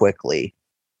so quickly.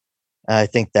 And I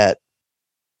think that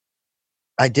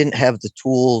I didn't have the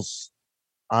tools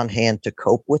on hand to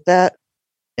cope with that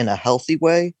in a healthy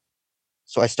way.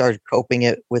 So I started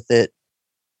coping with it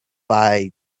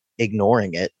by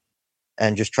ignoring it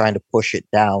and just trying to push it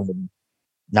down and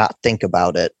not think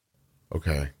about it.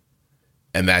 Okay.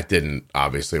 And that didn't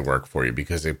obviously work for you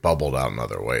because it bubbled out in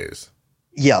other ways.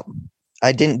 Yep.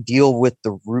 I didn't deal with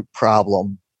the root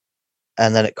problem,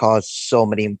 and then it caused so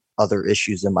many other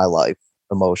issues in my life,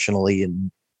 emotionally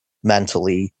and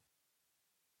mentally.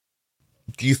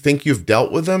 Do you think you've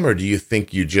dealt with them, or do you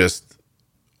think you just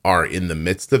are in the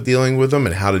midst of dealing with them?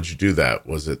 And how did you do that?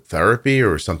 Was it therapy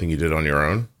or something you did on your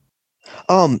own?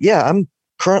 Yeah, I'm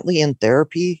currently in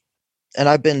therapy, and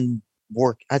I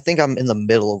think I'm in the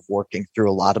middle of working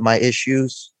through a lot of my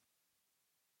issues.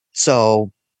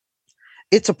 So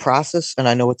it's a process, and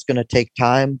I know it's going to take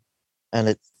time,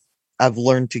 and I've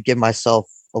learned to give myself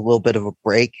a little bit of a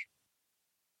break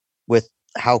with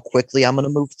how quickly I'm going to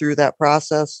move through that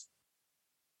process.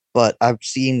 But I've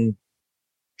seen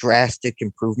drastic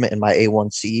improvement in my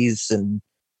A1Cs and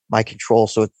my control.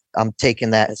 So I'm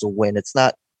taking that as a win. It's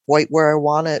not quite where I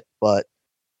want it, but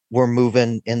we're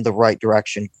moving in the right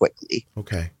direction quickly.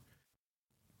 Okay.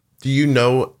 Do you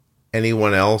know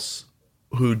anyone else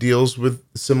who deals with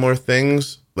similar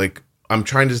things? Like, I'm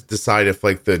trying to decide if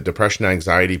like the depression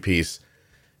anxiety piece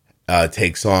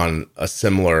takes on a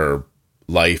similar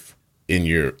life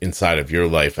inside of your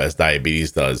life as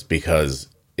diabetes does, because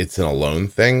it's an alone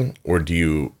thing, or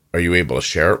are you able to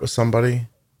share it with somebody?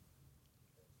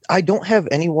 I don't have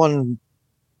anyone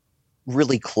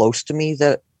really close to me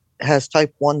that has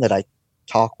type 1 that I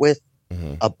talk with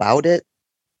about it.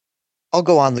 I'll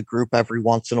go on the group every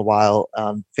once in a while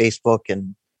on Facebook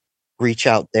and reach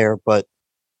out there, but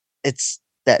it's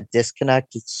that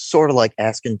disconnect. It's sort of like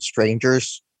asking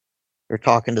strangers or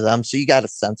talking to them. So you got to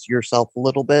censor yourself a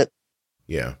little bit.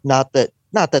 Yeah. Not that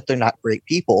they're not great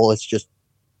people. It's just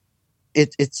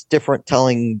it's different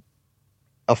telling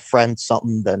a friend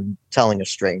something than telling a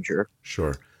stranger.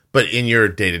 Sure. But in your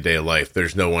day-to-day life,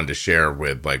 there's no one to share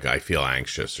with, like, I feel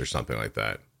anxious or something like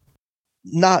that.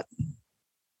 Not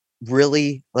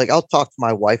really. Like, I'll talk to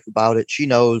my wife about it. She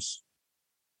knows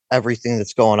everything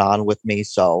that's going on with me,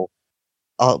 so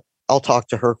I'll talk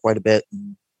to her quite a bit.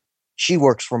 She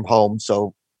works from home,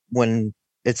 so when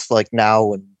it's like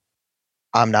now and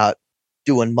I'm not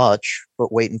doing much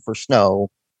but waiting for snow,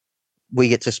 we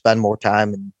get to spend more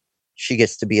time, and she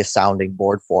gets to be a sounding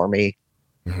board for me.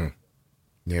 Mm-hmm.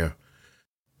 Yeah.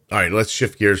 All right, let's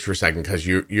shift gears for a second, because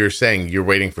you're saying you're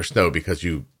waiting for snow because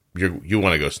you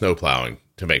want to go snow plowing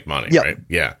to make money, Yep. right?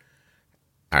 Yeah.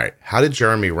 All right. How did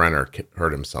Jeremy Renner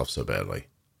hurt himself so badly?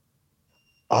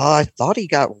 I thought he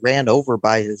got ran over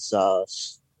by his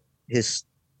he's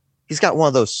got one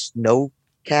of those snow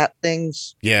cat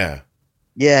things. Yeah.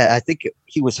 Yeah, I think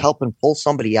he was helping pull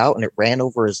somebody out and it ran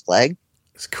over his leg.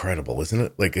 It's incredible, isn't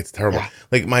it? Like, it's terrible. Yeah.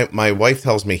 Like, my wife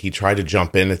tells me he tried to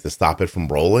jump in to stop it from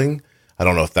rolling. I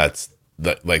don't know if that's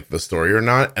the story or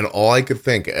not. And all I could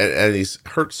think, and he's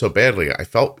hurt so badly, I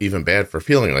felt even bad for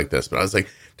feeling like this. But I was like,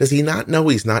 does he not know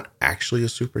he's not actually a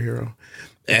superhero?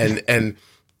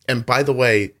 And by the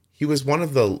way, he was one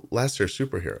of the lesser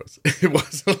superheroes. It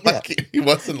wasn't like he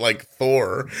wasn't like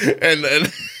Thor. And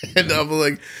I'm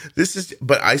like, this is.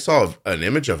 But I saw an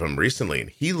image of him recently,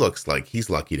 and he looks like he's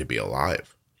lucky to be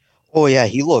alive. Oh yeah,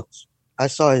 he looked. I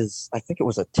saw his. I think it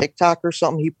was a TikTok or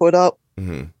something he put up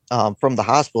from the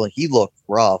hospital, and he looked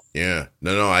rough. Yeah,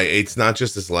 no. It's not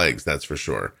just his legs, that's for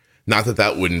sure. Not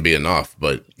that wouldn't be enough,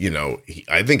 but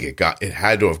I think it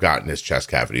had to have gotten his chest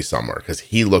cavity somewhere, because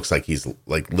he looks like he's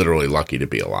like literally lucky to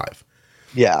be alive.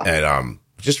 Yeah, and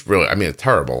just really, I mean, it's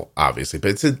terrible, obviously,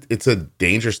 but it's a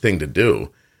dangerous thing to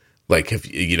do. Like, if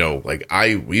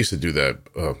we used to do that.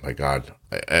 Oh my God,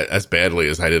 as badly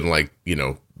as I didn't like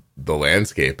the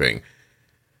landscaping,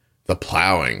 the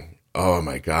plowing. Oh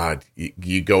my God,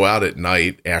 you go out at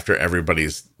night after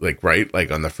everybody's like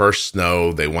on the first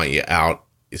snow, they want you out.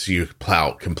 So you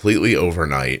plow completely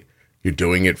overnight. You're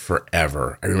doing it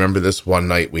forever. I remember this one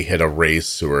night we hit a raised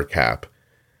sewer cap,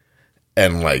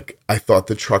 and like I thought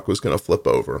the truck was going to flip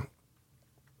over.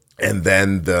 And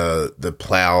then the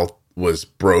plow was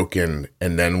broken,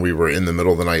 and then we were in the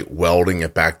middle of the night welding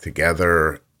it back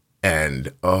together.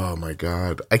 And oh my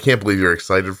God, I can't believe you're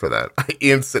excited for that.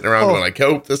 Ian's sitting around going, I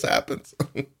hope this happens.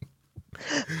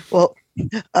 Well,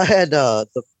 I had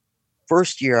the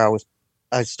first year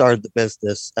I started the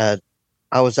business, and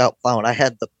I was out plowing. I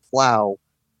had the plow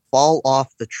fall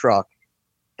off the truck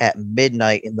at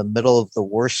midnight in the middle of the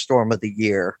worst storm of the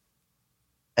year.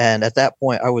 And at that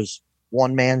point, I was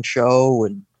one-man show,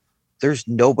 and there's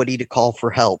nobody to call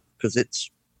for help because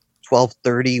it's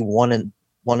 12:30, 1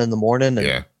 in the morning,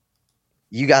 and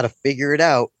you got to figure it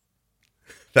out.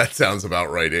 That sounds about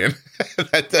right, Ian.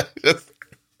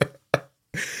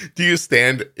 Do you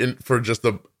stand in for just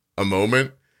a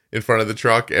moment in front of the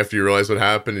truck after you realize what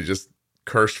happened and just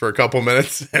curse for a couple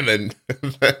minutes and then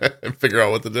figure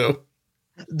out what to do?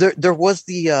 There was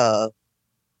the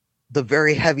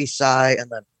very heavy sigh and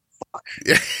then fuck.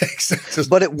 Yeah, exactly.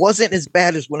 But it wasn't as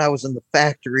bad as when I was in the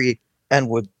factory and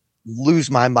would lose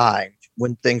my mind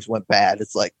when things went bad.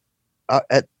 It's like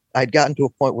I'd gotten to a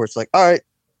point where it's like, all right,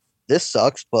 this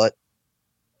sucks, but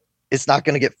it's not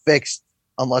going to get fixed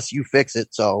unless you fix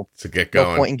it. So get going.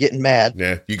 No point in getting mad.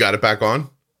 Yeah, you got it back on?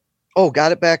 Oh,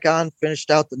 got it back on, finished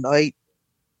out the night.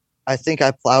 I think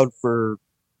I plowed for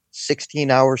 16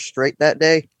 hours straight that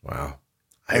day. Wow.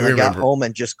 I got home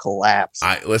and just collapsed.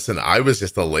 I was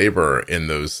just a laborer in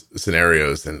those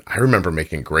scenarios, and I remember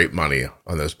making great money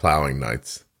on those plowing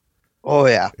nights. Oh,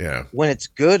 yeah. Yeah. When it's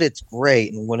good, it's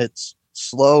great. And when it's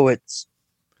slow, it's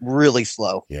really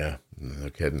slow. Yeah, no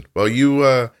kidding. Well, you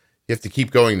have to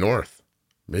keep going north.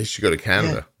 Maybe you should go to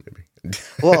Canada. Yeah. Maybe.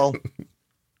 Well,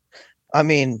 I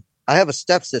mean, I have a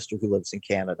stepsister who lives in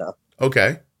Canada.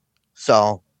 Okay.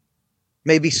 So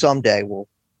maybe someday we'll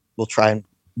try and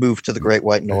move to the Great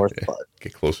White North. But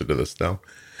get closer to the snow.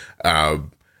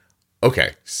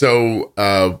 Okay. So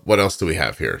what else do we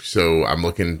have here? So I'm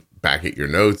looking back at your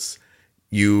notes.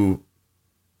 You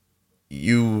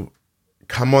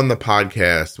come on the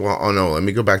podcast. Well, oh no, let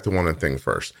me go back to one thing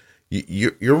first.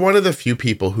 You're one of the few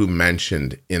people who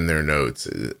mentioned in their notes.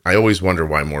 I always wonder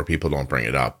why more people don't bring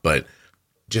it up, but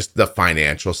just the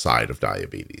financial side of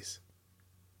diabetes.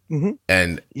 Mm-hmm.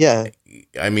 And yeah,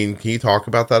 I mean, can you talk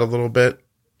about that a little bit?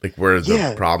 Like where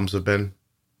the problems have been?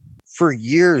 For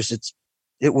years,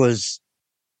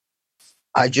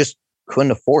 I just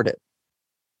couldn't afford it.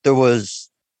 there was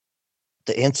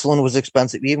the insulin was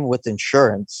expensive, even with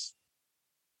insurance.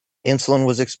 Insulin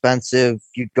was expensive.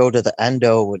 You'd go to the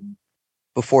endo, and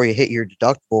before you hit your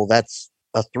deductible, that's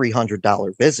a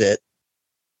 $300 visit.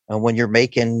 And when you're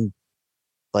making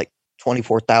like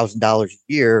 $24,000 a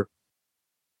year,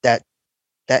 that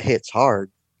that hits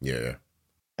hard. Yeah.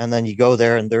 And then you go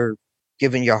there and they're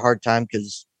giving you a hard time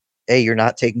because A, you're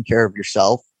not taking care of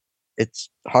yourself. It's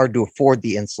hard to afford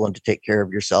the insulin to take care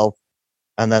of yourself.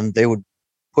 And then they would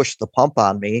push the pump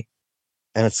on me.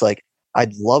 And it's like,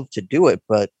 I'd love to do it,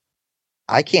 but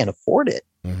I can't afford it.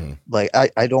 Mm-hmm. Like,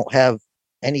 I don't have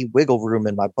any wiggle room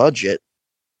in my budget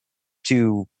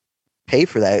to pay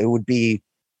for that. It would be,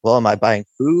 well, am I buying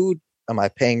food? Am I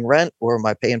paying rent? Or am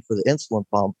I paying for the insulin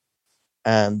pump?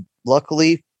 And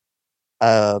luckily,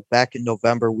 back in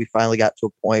November, we finally got to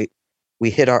a point. We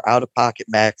hit our out of pocket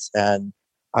max, and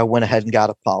I went ahead and got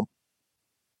a pump.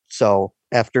 So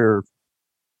after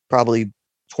probably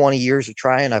 20 years of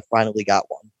trying, I finally got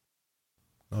one.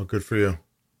 Oh, good for you.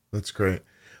 That's great.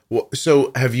 Well,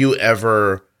 so have you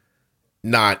ever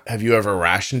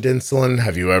rationed insulin?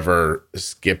 Have you ever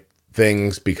skipped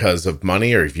things because of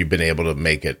money, or have you been able to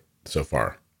make it so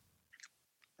far?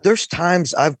 There's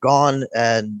times I've gone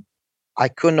and I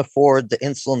couldn't afford the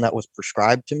insulin that was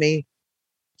prescribed to me.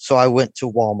 So I went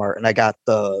to Walmart and I got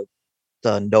the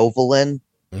Novolin,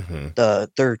 Mm-hmm.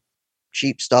 their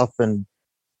cheap stuff, and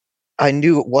I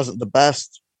knew it wasn't the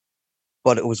best,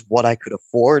 but it was what I could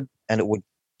afford, and it would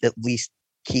at least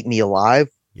keep me alive.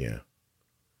 Yeah.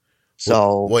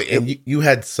 So Well, and you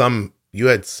had some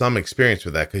experience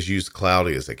with that because you used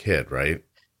Cloudy as a kid, right?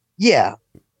 yeah,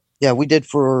 we did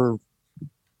for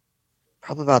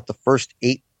probably about the first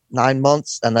 8-9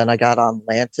 months, and then I got on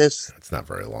Lantus. It's not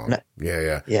very long. No.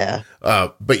 Yeah. Yeah,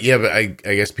 But I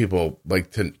guess people like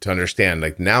to understand,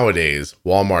 like, nowadays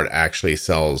Walmart actually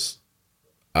sells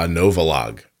a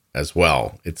Novolog as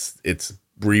well. It's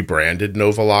rebranded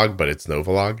Novolog, but it's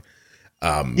Novolog.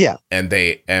 yeah,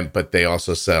 But they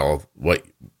also sell what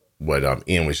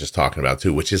Ian was just talking about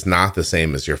too, which is not the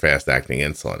same as your fast acting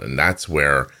insulin, and that's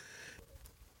where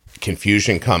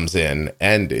confusion comes in,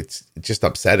 and it's just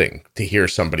upsetting to hear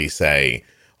somebody say,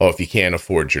 "Oh, if you can't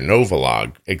afford your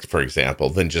Novolog, for example,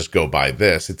 then just go buy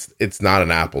this." It's not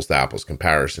an apples to apples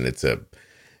comparison. It's a,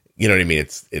 you know what I mean?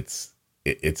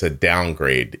 It's a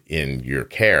downgrade in your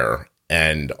care,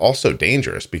 and also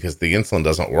dangerous because the insulin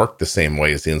doesn't work the same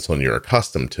way as the insulin you're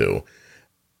accustomed to.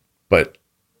 But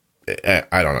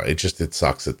I don't know. It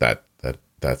sucks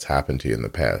that's happened to you in the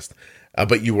past.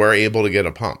 But you were able to get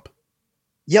a pump.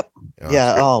 yep, Oh,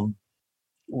 yeah. that's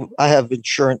great. I have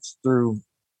insurance through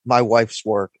my wife's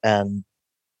work, and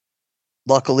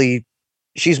luckily,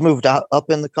 she's moved up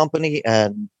in the company,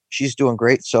 and she's doing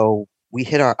great. So we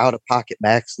hit our out of pocket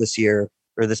max this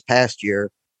past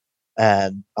year,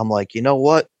 and I'm like, you know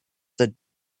what?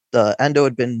 The endo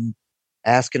had been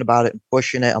asking about it and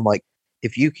pushing it. I'm like,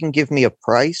 if you can give me a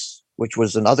price, which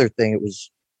was another thing, it was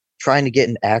trying to get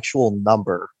an actual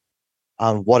number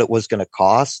on what it was going to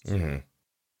cost, Mm-hmm.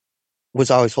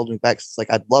 was always holding me back. It's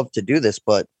like, I'd love to do this,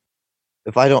 but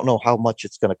if I don't know how much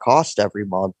it's going to cost every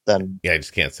month, then Yeah, I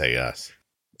just can't say yes.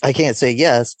 I can't say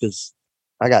yes, because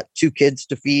I got 2 kids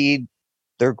to feed.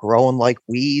 They're growing like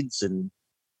weeds and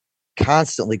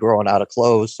constantly growing out of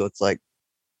clothes. So it's like,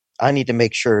 I need to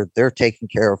make sure they're taken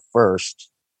care of first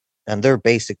and their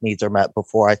basic needs are met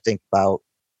before I think about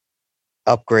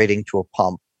upgrading to a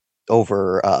pump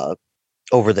over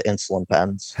the insulin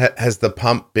pens. Has the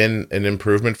pump been an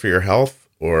improvement for your health,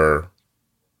 or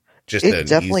just It an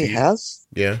definitely easy? has.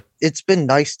 Yeah. It's been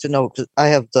nice to know, 'cause I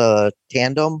have the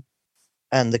Tandem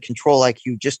and the Control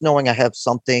IQ. Just knowing I have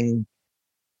something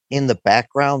in the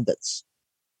background that's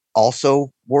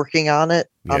also working on it,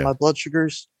 on Yeah. my blood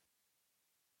sugars,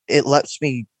 it lets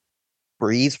me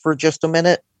breathe for just a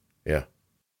minute. Yeah.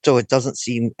 So it doesn't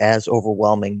seem as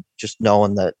overwhelming, just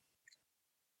knowing that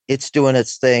it's doing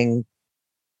its thing,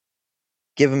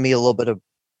 giving me a little bit of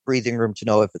breathing room to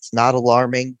know if it's not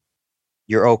alarming,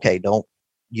 you're okay.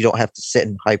 You don't have to sit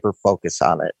and hyper focus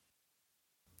on it.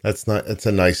 That's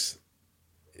a nice.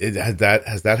 Has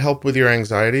that helped with your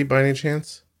anxiety by any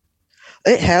chance?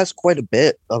 It has quite a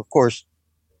bit. Of course,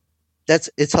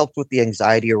 it's helped with the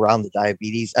anxiety around the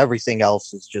diabetes. Everything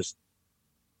else is just,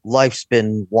 life's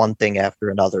been one thing after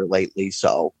another lately,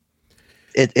 so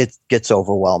it gets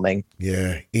overwhelming.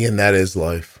 Yeah, Ian, that is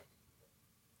life.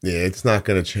 Yeah, it's not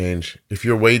going to change. If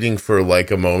you're waiting for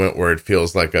like a moment where it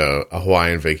feels like a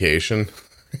Hawaiian vacation,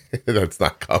 that's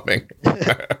not coming.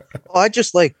 I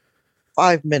just like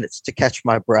 5 minutes to catch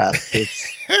my breath.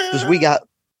 It's because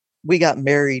we got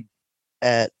married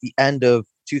at the end of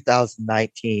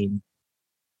 2019,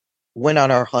 went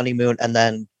on our honeymoon, and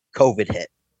then COVID hit.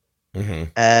 Mm-hmm.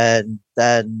 And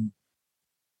then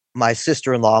my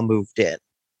sister-in-law moved in,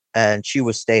 and she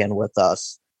was staying with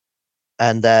us.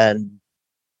 And then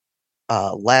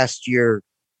last year,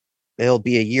 it'll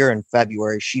be a year in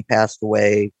February, she passed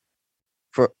away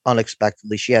for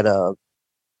unexpectedly. She had a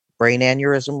brain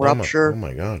aneurysm rupture. Oh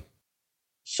my God.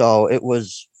 So it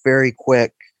was very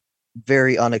quick,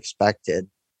 very unexpected.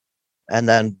 And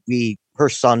then her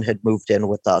son had moved in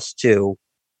with us too.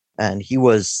 And he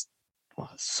was a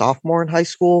sophomore in high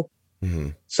school. Mm-hmm.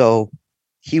 So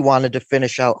he wanted to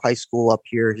finish out high school up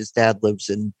here. His dad lives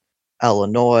in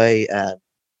Illinois. And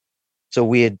so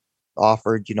we had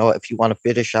offered, if you want to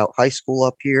finish out high school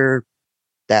up here,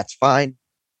 that's fine.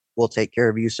 We'll take care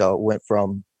of you. So it went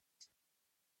from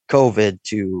COVID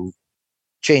to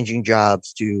changing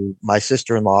jobs to my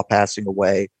sister-in-law passing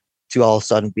away to all of a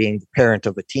sudden being the parent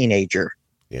of a teenager.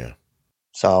 Yeah.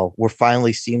 So we're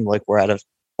finally seem like we're at a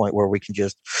point where we can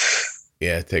just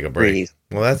take a break. Breathe.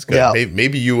 Well, that's good. Yeah.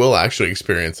 Maybe you will actually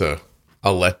experience a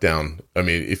letdown. I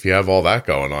mean, if you have all that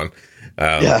going on,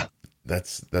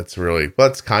 that's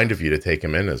kind of you to take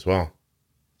him in as well.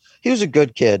 He was a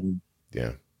good kid.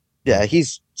 Yeah.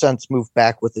 He's since moved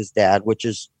back with his dad, which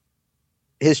is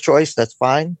his choice. That's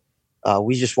fine.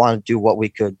 We just want to do what we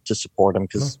could to support him,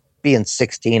 because being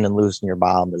 16 and losing your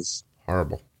mom is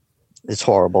horrible. It's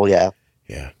horrible. Yeah.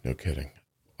 Yeah. No kidding.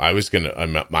 I was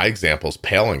my example's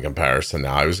pale in comparison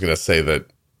now. I was going to say that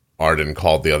Arden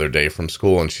called the other day from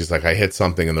school, and she's like, I hit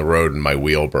something in the road and my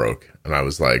wheel broke. And I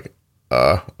was like,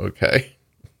 okay.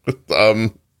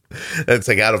 It's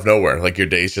like out of nowhere. Like your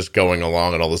day's just going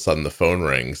along and all of a sudden the phone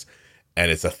rings and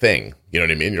it's a thing. You know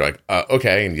what I mean? You're like,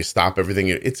 okay. And you stop everything.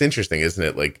 It's interesting, isn't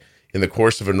it? Like in the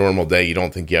course of a normal day, you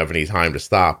don't think you have any time to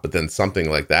stop, but then something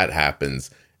like that happens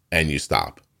and you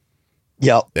stop.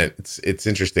 Yep. And it's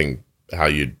interesting how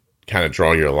you kind of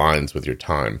draw your lines with your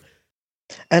time.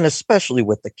 And especially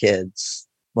with the kids,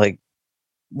 like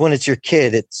when it's your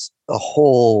kid, it's a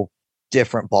whole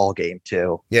different ball game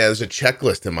too. Yeah, there's a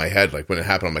checklist in my head. Like when it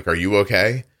happened, I'm like, are you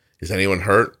okay? Is anyone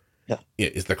hurt? Yeah.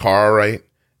 Is the car all right?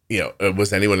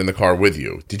 Was anyone in the car with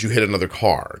you? Did you hit another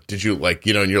car? Did you and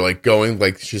you're like going,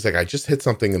 like, she's like, I just hit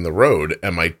something in the road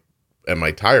and my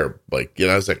tire,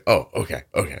 I was like, oh, okay.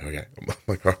 I'm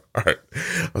like, all right.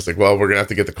 I was like, well, we're going to have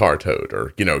to get the car towed or,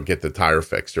 get the tire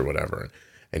fixed or whatever.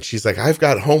 And she's like, I've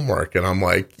got homework. And I'm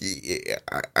like,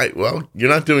 well, you're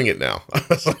not doing it now. I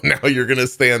was like, now you're going to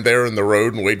stand there in the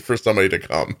road and wait for somebody to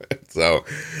come. So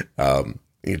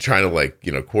you're trying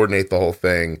to coordinate the whole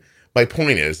thing. My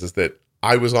point is that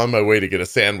I was on my way to get a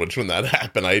sandwich when that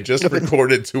happened. I just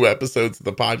recorded 2 episodes of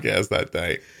the podcast that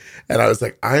day. And I was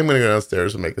like, I'm going to go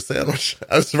downstairs and make a sandwich.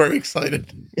 I was very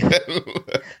excited.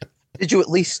 Did you at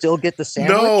least still get the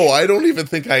sandwich? No, I don't even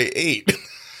think I ate.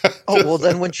 Oh, well,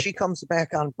 then when she comes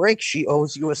back on break, she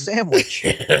owes you a sandwich.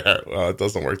 Yeah, well, it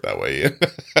doesn't work that way.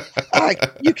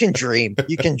 You can dream.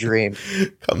 You can dream.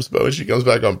 When she comes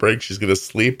back on break, she's going to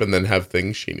sleep and then have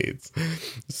things she needs.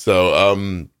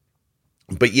 So,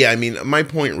 but yeah, I mean, my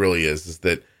point really is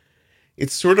that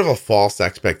it's sort of a false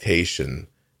expectation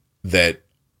that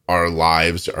our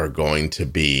lives are going to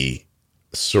be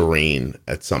serene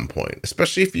at some point,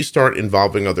 especially if you start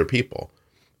involving other people,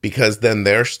 because then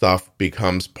their stuff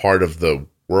becomes part of the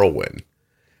whirlwind.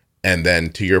 And then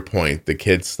to your point, the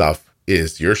kids' stuff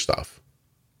is your stuff.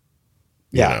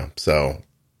 Yeah. So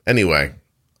anyway,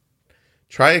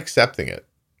 try accepting it.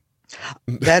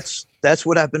 That's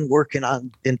what I've been working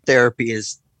on in therapy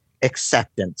is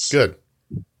acceptance. Good.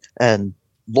 And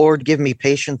Lord, give me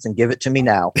patience and give it to me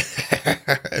now.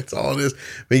 That's all it is.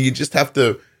 I mean, you just have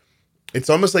to, it's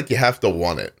almost like you have to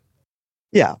want it.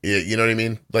 Yeah. You know what I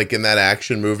mean? Like in that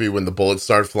action movie when the bullets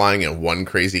start flying and one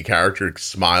crazy character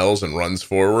smiles and runs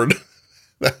forward.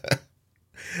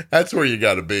 That's where you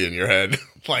got to be in your head.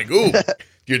 Like, ooh,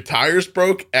 your tires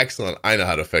broke? Excellent. I know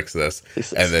how to fix this.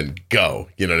 And then go.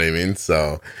 You know what I mean?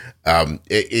 So,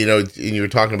 you were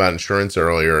talking about insurance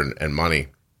earlier and money.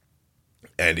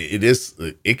 And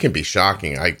it can be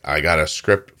shocking. I got a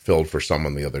script filled for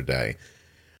someone the other day,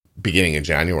 beginning in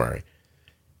January.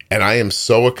 And I am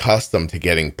so accustomed to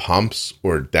getting pumps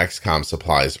or Dexcom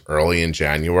supplies early in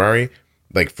January.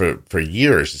 Like for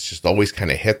years, it's just always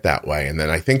kind of hit that way. And then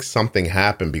I think something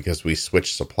happened because we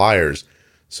switched suppliers.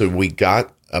 So we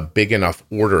got a big enough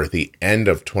order at the end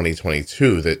of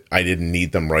 2022 that I didn't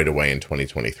need them right away in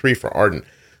 2023 for Arden.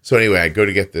 So anyway, I go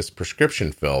to get this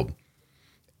prescription filled.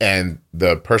 And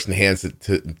the person hands it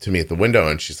to me at the window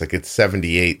and she's like, it's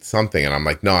 78 something. And I'm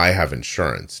like, no, I have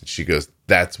insurance. And she goes,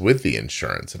 that's with the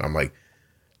insurance. And I'm like,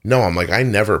 no, I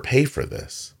never pay for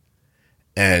this.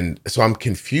 And so I'm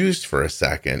confused for a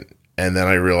second. And then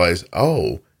I realized,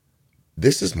 oh,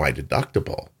 this is my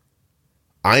deductible.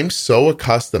 I'm so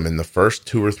accustomed in the first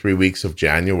 2 or 3 weeks of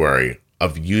January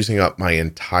of using up my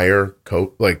entire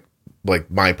like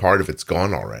my part of it's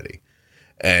gone already.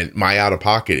 And my out of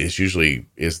pocket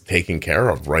is taken care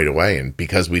of right away. And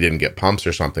because we didn't get pumps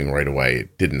or something right away,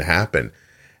 it didn't happen.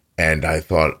 And I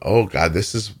thought, oh God,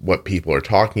 this is what people are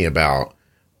talking about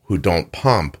who don't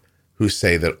pump, who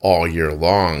say that all year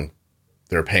long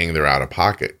they're paying their out of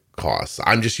pocket costs.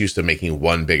 I'm just used to making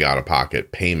one big out of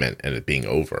pocket payment and it being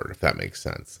over, if that makes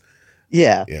sense.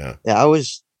 Yeah. Yeah.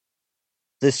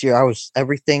 This year, I was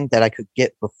everything that I could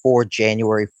get before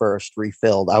January 1st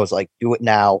refilled. I was like, do it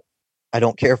now. I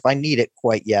don't care if I need it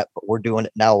quite yet, but we're doing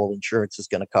it now. Well, insurance is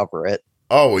going to cover it.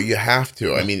 Oh, well, you have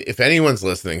to. I mean, if anyone's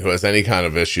listening who has any kind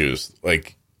of issues,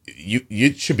 like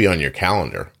you should be on your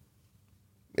calendar.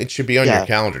 It should be on your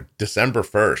calendar. December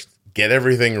 1st. Get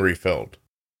everything refilled.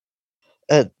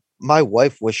 My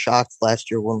wife was shocked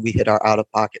last year when we hit our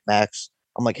out-of-pocket max.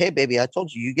 I'm like, hey, baby, I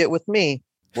told you get with me.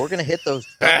 We're going to hit those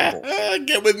deductibles.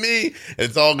 Get with me.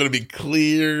 It's all going to be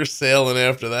clear sailing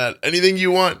after that. Anything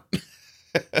you want.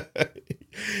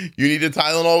 You need a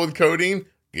Tylenol with codeine?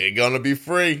 You're going to be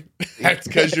free. That's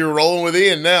because you're rolling with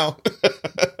Ian now.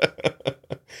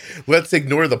 Let's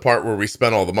ignore the part where we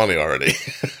spent all the money already.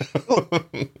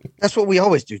 That's what we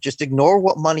always do. Just ignore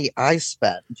what money I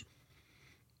spend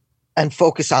and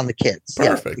focus on the kids.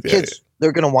 Perfect. The kids,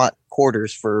 they're going to want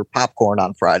quarters for popcorn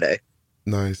on Friday.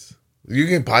 Nice. You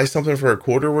can buy something for a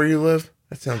quarter where you live?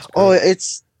 That sounds great. Oh,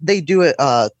 they do it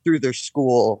through their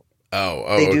school.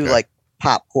 They do like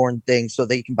popcorn things, so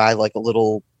they can buy like a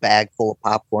little bag full of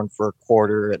popcorn for a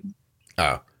quarter. And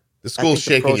the school's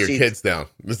shaking your kids down.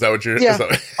 Is that what you're? Yeah.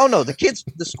 Oh no, the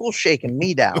school's shaking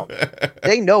me down.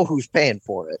 They know who's paying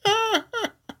for it.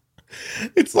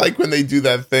 It's like when they do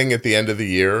that thing at the end of the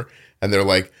year, and they're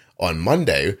like, on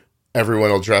Monday,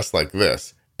 everyone will dress like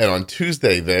this, and on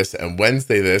Tuesday this, and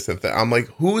Wednesday this, and I'm like,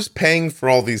 who's paying for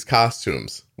all these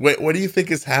costumes? What do you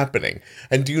think is happening?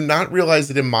 And do you not realize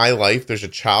that in my life, there's a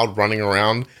child running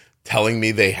around telling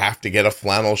me they have to get a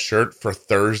flannel shirt for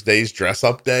Thursday's dress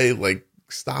up day? Like,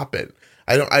 stop it.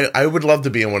 I would love to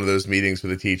be in one of those meetings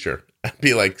with a teacher. I'd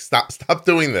be like, stop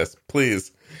doing this,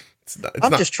 please.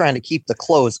 I'm just trying to keep the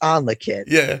clothes on the kid.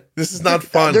 Yeah, this is not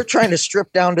fun. They're trying to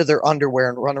strip down to their underwear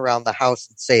and run around the house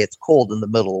and say it's cold in the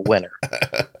middle of winter.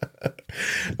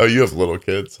 Oh, you have little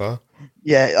kids, huh?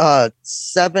 Yeah,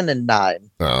 7 and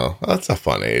 9. Oh, that's a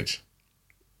fun age.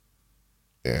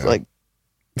 Yeah. It's like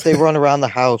they run around the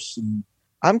house and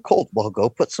I'm cold. Well, go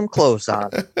put some clothes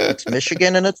on. It's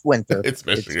Michigan and it's winter. It's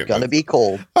Michigan. It's going to be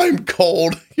cold. I'm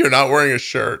cold. You're not wearing a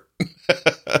shirt.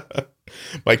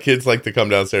 My kids like to come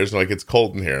downstairs and like, it's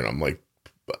cold in here. And I'm like,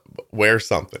 wear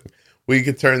something. We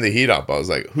could turn the heat up. I was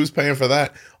like, who's paying for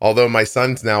that? Although my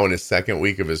son's now in his second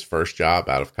week of his first job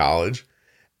out of college.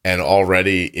 And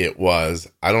already it was,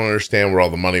 I don't understand where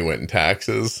all the money went in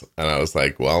taxes. And I was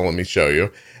like, well, let me show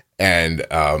you. And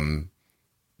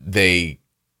there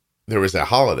was a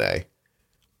holiday,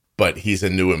 but he's a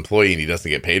new employee and he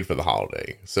doesn't get paid for the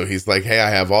holiday. So he's like, hey,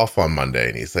 I have off on Monday.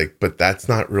 And he's like, but that's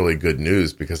not really good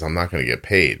news because I'm not going to get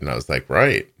paid. And I was like,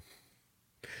 right.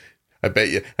 I bet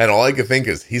you. And all I could think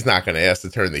is he's not going to ask to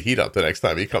turn the heat up the next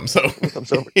time he comes over.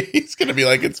 He's going to be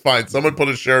like, it's fine. Someone put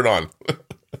a shirt on.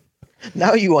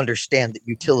 Now you understand that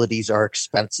utilities are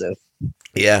expensive.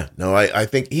 Yeah. No, I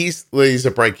think he's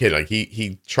a bright kid. Like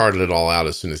he charted it all out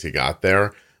as soon as he got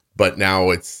there. But now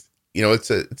it's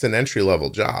an entry level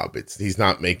job. He's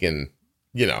not making,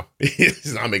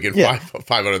 he's not making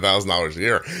 $500,000 a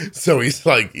year. So he's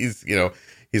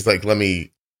like, let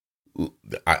me,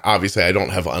 obviously I don't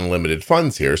have unlimited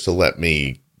funds here. So let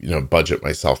me, budget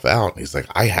myself out. And he's like,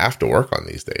 I have to work on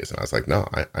these days. And I was like, no,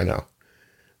 I know.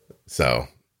 So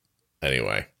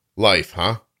anyway, life,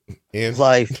 huh? Ian?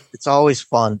 Life. It's always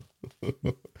fun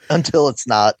until it's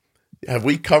not. Have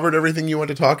we covered everything you want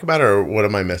to talk about, or what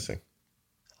am I missing?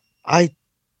 I'm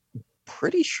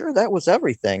pretty sure that was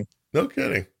everything. No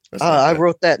kidding. I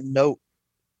wrote that note.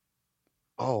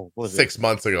 Oh, was 6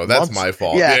 months ago? That's my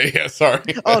fault. Yeah. Sorry.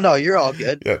 Oh no, you're all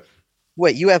good. Yeah.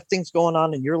 Wait, you have things going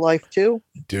on in your life too,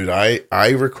 dude? I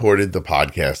recorded the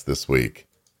podcast this week.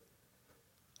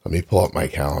 Let me pull up my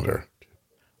calendar.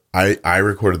 I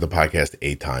recorded the podcast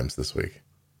 8 times this week.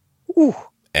 Ooh.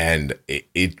 And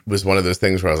it was one of those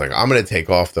things where I was like, I'm going to take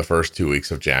off the first 2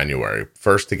 weeks of January,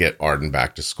 first to get Arden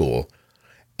back to school.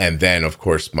 And then, of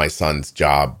course, my son's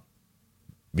job,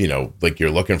 like you're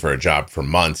looking for a job for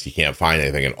months, you can't find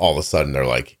anything. And all of a sudden they're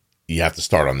like, you have to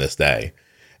start on this day.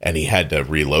 And he had to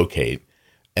relocate.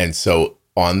 And so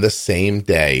on the same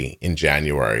day in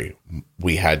January,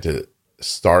 we had to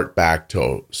start back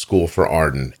to school for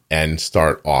Arden and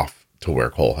start off to where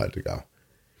Cole had to go.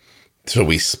 So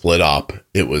we split up.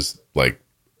 It was like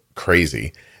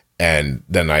crazy. And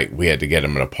then we had to get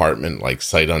him an apartment, like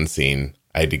sight unseen.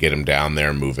 I had to get him down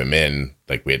there, move him in.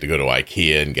 Like we had to go to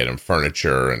IKEA and get him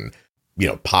furniture and,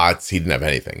 pots. He didn't have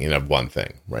anything. He didn't have one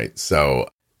thing. Right. So,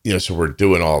 so we're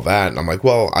doing all that. And I'm like,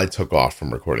 well, I took off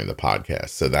from recording the podcast.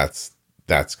 So that's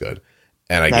good.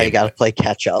 And now you got to play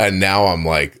catch up. And now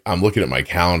I'm looking at my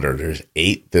calendar. There's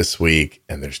 8 this week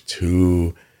and there's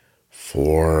 2,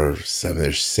 4, 7,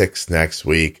 there's 6 next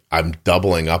week. I'm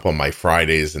doubling up on my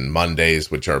Fridays and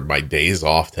Mondays, which are my days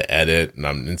off to edit.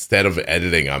 And instead of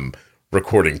editing, I'm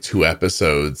recording 2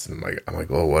 episodes. And I'm like,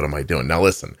 well, what am I doing? Now,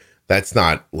 listen, that's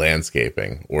not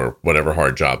landscaping or whatever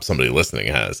hard job somebody listening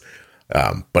has.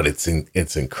 But it's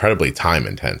incredibly time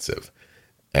intensive.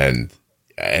 And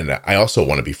I also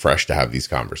want to be fresh to have these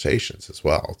conversations as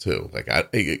well, too. Like, I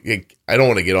don't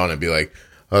want to get on and be like,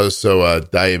 oh, so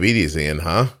diabetes, Ian,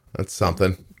 huh? That's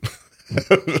something.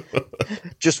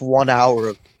 Just 1 hour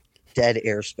of dead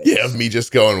airspace. Yeah, me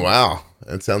just going, wow,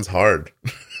 that sounds hard.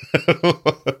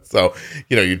 So,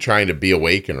 you're trying to be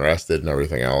awake and rested and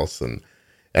everything else. And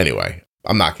anyway,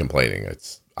 I'm not complaining.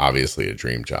 It's obviously a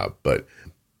dream job. But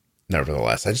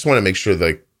nevertheless, I just want to make sure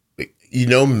that,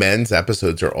 men's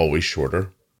episodes are always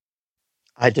shorter.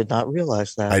 I did not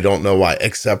realize that. I don't know why,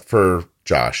 except for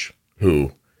Josh,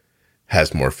 who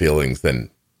has more feelings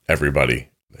than everybody.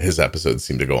 His episodes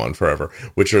seem to go on forever,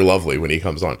 which are lovely when he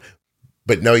comes on.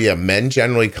 But no, yeah, men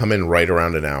generally come in right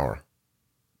around an hour.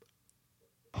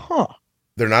 Huh.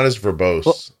 They're not as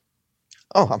verbose.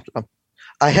 Well,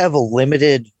 I have a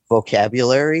limited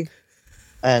vocabulary,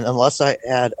 and unless I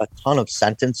add a ton of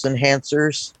sentence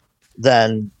enhancers,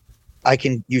 then I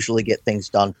can usually get things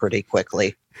done pretty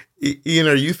quickly. Ian,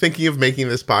 are you thinking of making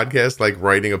this podcast like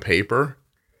writing a paper?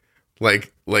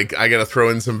 Like I got to throw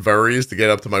in some verries to get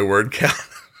up to my word count?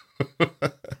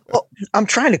 Well, I'm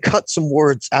trying to cut some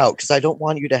words out because I don't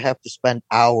want you to have to spend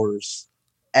hours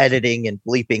editing and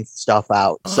bleeping stuff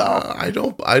out. So my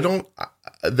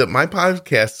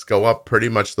podcasts go up pretty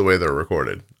much the way they're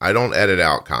recorded. I don't edit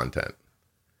out content.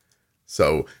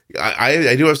 So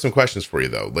I do have some questions for you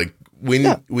though. Like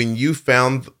when you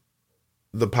found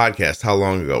the podcast, how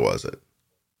long ago was it?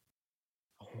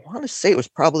 I want to say it was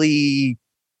probably,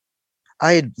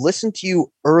 I had listened to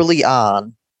you early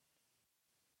on,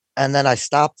 and then I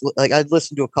stopped. Like I'd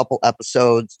listened to a couple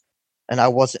episodes, and I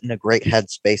wasn't in a great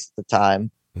headspace at the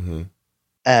time. Mm-hmm.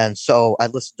 And so I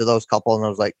listened to those couple, and I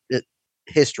was like,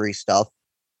 history stuff.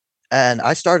 And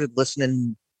I started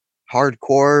listening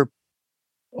hardcore,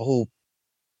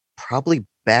 probably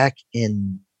back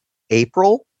in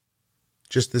April.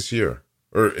 Just this year,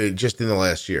 or just in the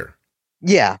last year?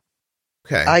 Yeah.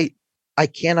 Okay. I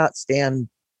cannot stand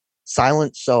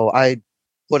silence, so I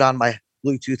put on my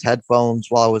Bluetooth headphones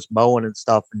while I was mowing and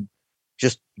stuff and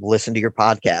just listen to your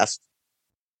podcast.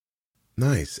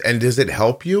 Nice. And does it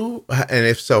help you? And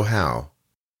if so, how?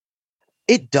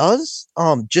 It does.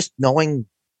 Just knowing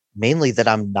mainly that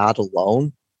I'm not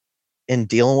alone in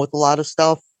dealing with a lot of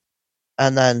stuff.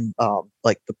 And then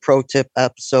like the pro tip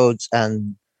episodes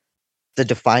and the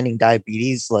defining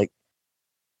diabetes, like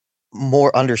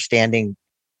more understanding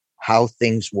how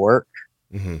things work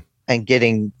and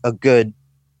getting a good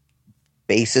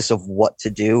basis of what to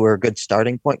do or a good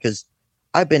starting point. Because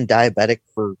I've been diabetic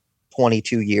for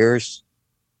 22 years,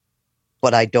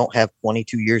 but I don't have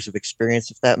 22 years of experience,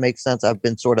 if that makes sense. I've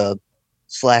been sort of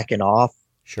slacking off.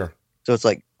 Sure. So it's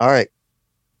like, all right,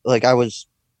 like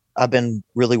I've been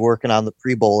really working on the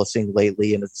pre-bolusing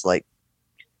lately, and it's like,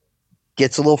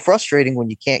 gets a little frustrating when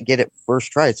you can't get it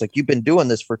first try. It's like, you've been doing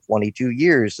this for 22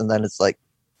 years. And then it's like,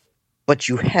 but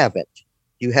you haven't.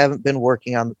 You haven't been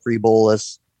working on the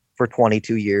pre-bolus for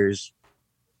 22 years.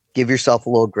 Give yourself a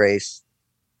little grace.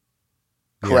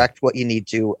 Correct what you need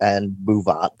to and move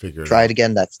on. Try it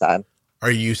again next time.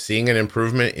 Are you seeing an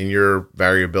improvement in your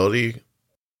variability?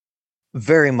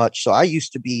 Very much so. I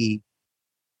used to be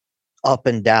up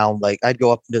and down. Like I'd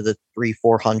go up into the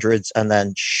 300-400s and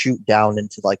then shoot down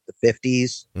into like the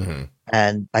 50s. Mm-hmm.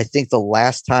 And I think the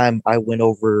last time I went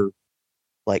over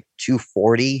like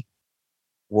 240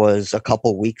 was a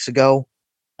couple weeks ago.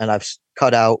 And I've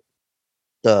cut out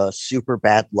the super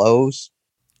bad lows.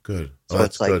 Good. So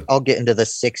it's like, I'll get into the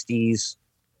 60s,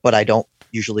 but I don't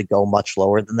usually go much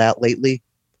lower than that lately.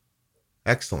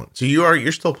 Excellent. So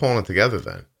you're still pulling it together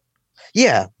then?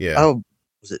 Yeah. Yeah. Oh,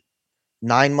 was it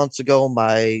 9 months ago?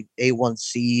 My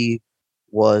A1C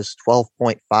was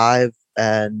 12.5,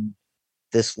 and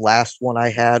this last one I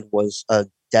had was a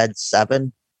dead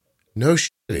 7. No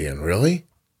shit, Ian. Really?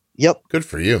 Yep. Good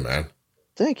for you, man.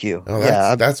 Thank you. Oh,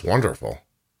 Yeah, that's wonderful.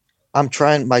 I'm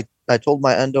trying I told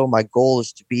my endo my goal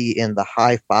is to be in the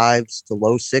high fives to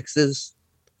low sixes.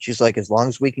 She's like, as long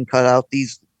as we can cut out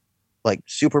these like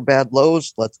super bad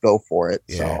lows, let's go for it.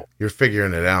 Yeah, So you're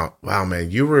figuring it out. Wow,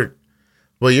 man,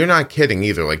 well, you're not kidding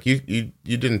either. Like you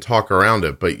didn't talk around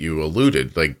it, but you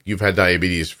alluded like you've had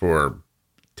diabetes for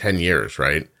 10 years,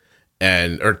 right?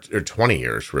 And or 20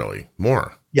 years really.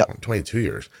 More. yep, 22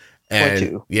 years. And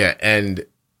 22. yeah, and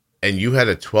you had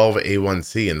a 12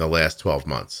 A1C in the last 12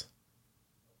 months.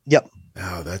 Yep.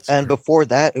 Oh, that's And before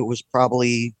that it was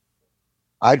probably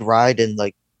I'd ride in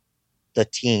like the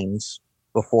teens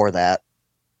before that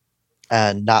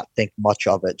and not think much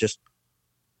of it. Just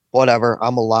whatever.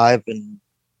 I'm alive and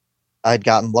I'd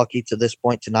gotten lucky to this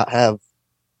point to not have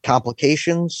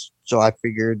complications. So I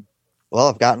figured, well,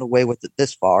 I've gotten away with it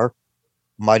this far.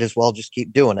 Might as well just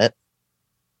keep doing it.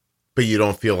 but you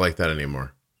don't feel like that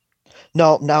anymore.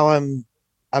 No, now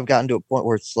I've gotten to a point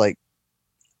where it's like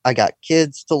I got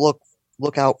kids to look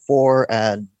out for,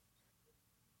 and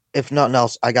if nothing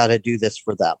else, I got to do this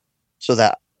for them so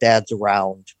that dad's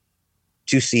around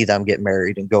to see them get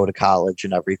married and go to college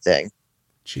and everything.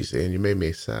 Jeez, and you made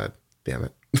me sad. Damn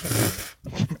it.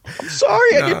 I'm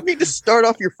sorry, No. I didn't mean to start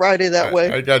off your Friday that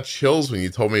way. I got chills when you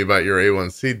told me about your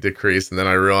A1C decrease, and then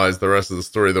I realized the rest of the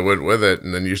story that went with it,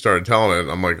 and then you started telling it.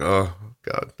 And I'm like, oh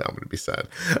God, I'm gonna be sad.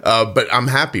 But I'm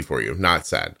happy for you, not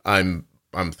sad. I'm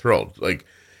thrilled. Like,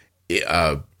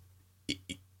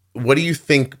 what do you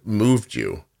think moved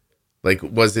you? Like,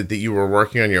 was it that you were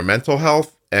working on your mental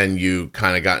health and you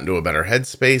kind of got into a better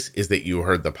headspace? Is that you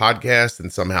heard the podcast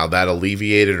and somehow that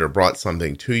alleviated or brought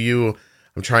something to you?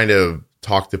 I'm trying to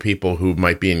talk to people who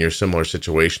might be in your similar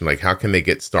situation. Like, how can they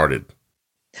get started?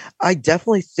 I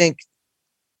definitely think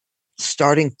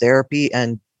starting therapy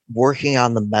and working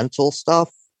on the mental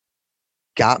stuff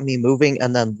got me moving,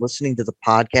 and then listening to the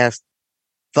podcast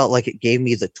felt like it gave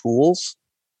me the tools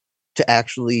to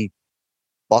actually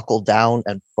buckle down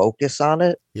and focus on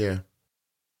it. Yeah.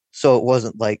 So it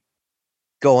wasn't like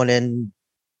going in,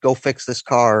 go fix this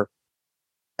car,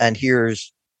 and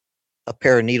here's a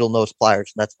pair of needle nose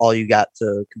pliers, and that's all you got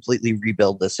to completely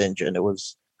rebuild this engine. It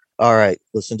was all right,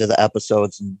 listen to the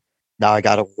episodes, and now I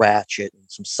got a ratchet and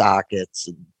some sockets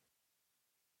and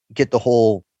get the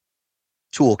whole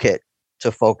toolkit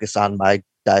to focus on my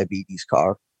diabetes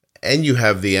car. And you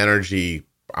have the energy,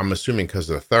 I'm assuming because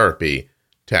of the therapy,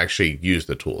 to actually use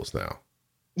the tools now.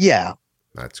 Yeah.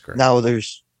 That's great. Now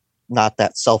there's not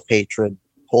that self-hatred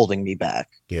holding me back.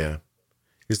 Yeah.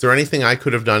 Is there anything I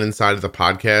could have done inside of the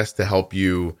podcast to help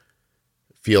you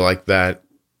feel like that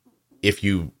if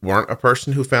you weren't a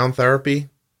person who found therapy?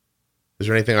 Is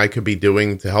there anything I could be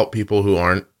doing to help people who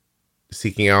aren't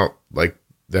seeking out like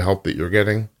the help that you're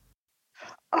getting?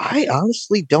 I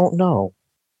honestly don't know.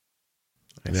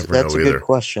 I never That's know a either. good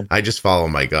question. I just follow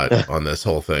my gut on this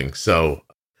whole thing. So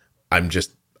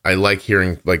I like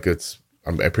hearing, like, I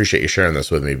appreciate you sharing this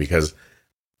with me because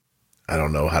I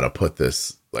don't know how to put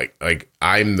this. Like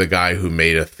I'm the guy who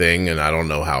made a thing and I don't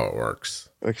know how it works.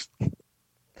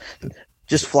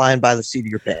 Just flying by the seat of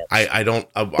your pants. I don't,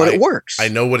 but it works. I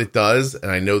know what it does and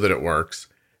I know that it works.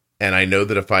 And I know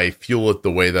that if I fuel it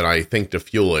the way that I think to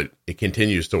fuel it, it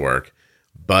continues to work.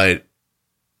 But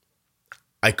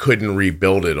I couldn't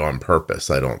rebuild it on purpose,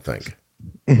 I don't think.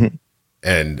 Mm-hmm.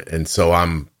 And so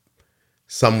I'm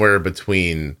somewhere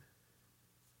between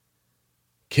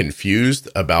confused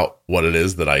about what it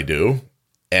is that I do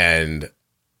and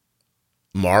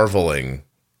marveling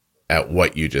at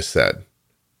what you just said,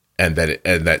 and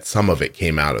that some of it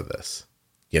came out of this,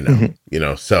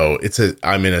 so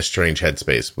I'm in a strange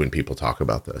headspace when people talk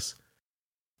about this.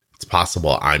 It's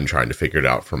possible I'm trying to figure it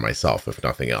out for myself, if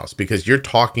nothing else, because you're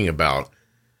talking about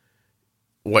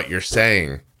what you're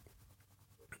saying.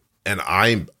 And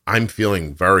I'm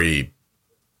feeling very,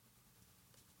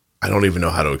 I don't even know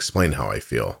how to explain how I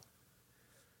feel.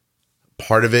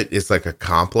 Part of it is like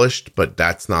accomplished, but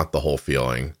that's not the whole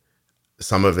feeling.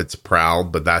 Some of it's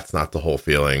proud, but that's not the whole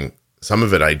feeling. Some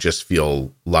of it, I just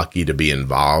feel lucky to be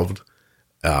involved.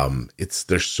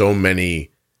 There's so many,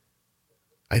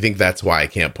 I think that's why I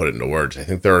can't put it into words. I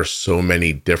think there are so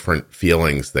many different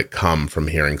feelings that come from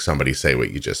hearing somebody say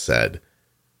what you just said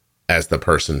as the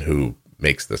person who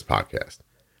makes this podcast.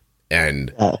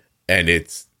 And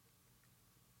it's,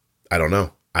 I don't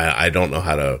know. I don't know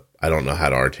how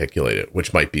to articulate it,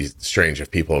 which might be strange if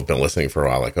people have been listening for a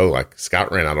while, like Scott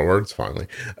ran out of words finally.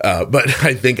 But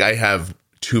I think I have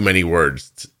too many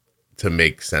words to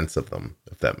make sense of them,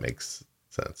 if that makes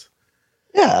sense.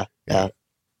 Yeah.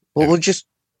 Well, just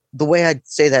the way I'd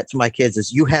say that to my kids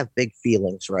is you have big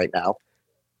feelings right now.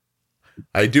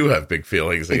 I do have big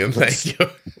feelings, Ian. Thank you.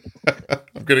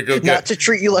 I'm gonna go Not get. to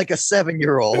treat you like a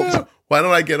 7-year-old. Yeah. Why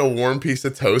don't I get a warm piece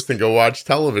of toast and go watch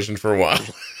television for a while?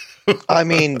 I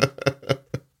mean,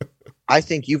 I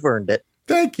think you've earned it.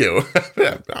 Thank you.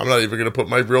 I'm not even gonna put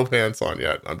my real pants on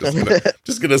yet. I'm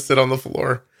just gonna sit on the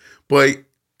floor. Boy,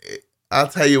 I'll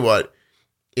tell you what.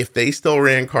 If they still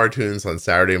ran cartoons on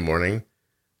Saturday morning,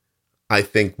 I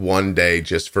think one day,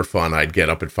 just for fun, I'd get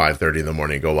up at 5:30 in the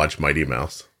morning and go watch Mighty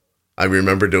Mouse. I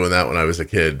remember doing that when I was a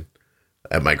kid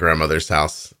at my grandmother's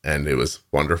house, and it was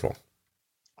wonderful.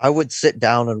 I would sit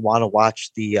down and want to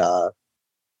watch the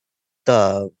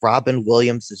Robin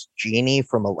Williams' Genie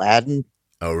from Aladdin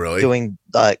Oh, really? doing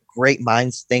Great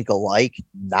Minds Think Alike.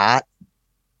 I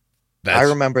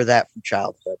remember that from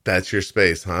childhood. That's your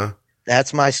space, huh?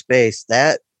 That's my space.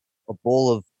 That, a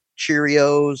bowl of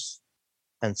Cheerios,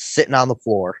 and sitting on the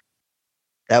floor.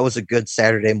 That was a good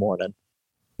Saturday morning.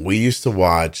 We used to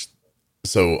watch.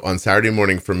 So on Saturday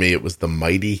morning for me, it was the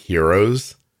Mighty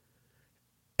Heroes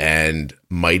and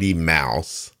Mighty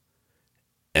Mouse.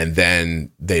 And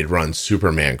then they'd run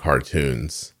Superman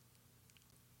cartoons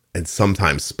and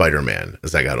sometimes Spider-Man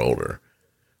as I got older.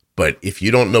 But if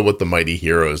you don't know what the Mighty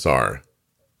Heroes are,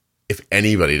 if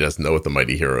anybody doesn't know what the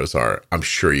Mighty Heroes are, I'm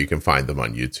sure you can find them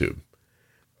on YouTube.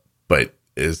 But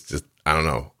it's just, I don't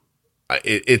know.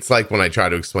 It's like when I try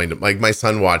to explain to, like, my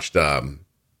son watched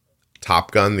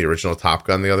Top Gun, the original Top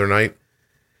Gun, the other night.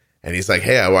 And he's like,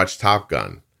 hey, I watched Top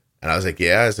Gun. And I was like,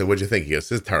 yeah. I said, what'd you think? He goes,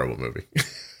 it's a terrible movie.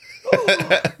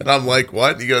 And I'm like,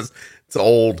 what? And he goes, it's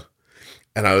old.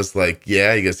 And I was like,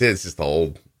 yeah. He goes, yeah, it's just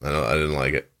old. I didn't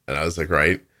like it. And I was like,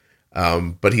 right.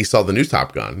 But he saw the new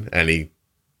Top Gun and he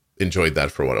enjoyed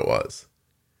that for what it was.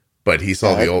 But he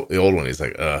saw the old one. He's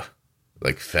like,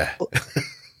 like, feh.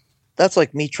 That's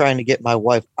like me trying to get my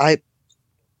wife.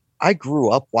 I grew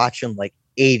up watching like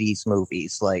 80s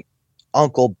movies like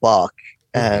Uncle Buck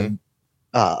and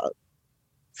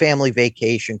Family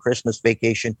Vacation, Christmas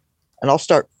Vacation. And I'll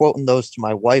start quoting those to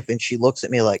my wife and she looks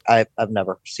at me like, I've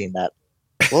never seen that.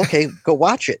 Well, okay, go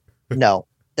watch it. No,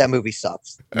 that movie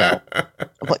sucks. No.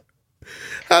 I'm like,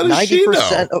 how does 90% she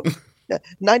know?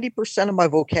 90% of my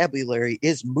vocabulary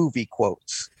is movie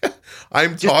quotes.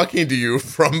 I'm talking to you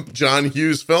from John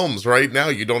Hughes films right now.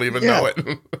 You don't even know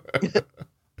it.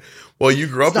 Well, you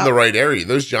grew up in the right area.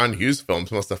 Those John Hughes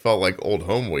films must have felt like old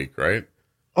home week, right?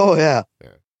 Oh, yeah.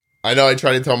 I know I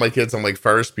try to tell my kids, I'm like,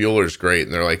 Ferris Bueller's great.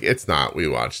 And they're like, it's not. We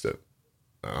watched it.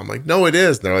 I'm like, no, it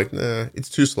is. And they're like, nah, it's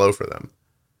too slow for them.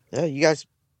 Yeah, you guys,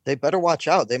 they better watch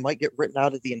out. They might get written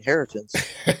out of the inheritance.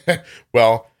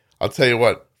 Well, I'll tell you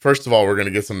what. First of all, we're going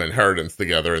to get some inheritance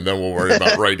together, and then we'll worry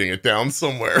about writing it down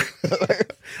somewhere.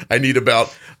 I need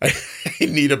about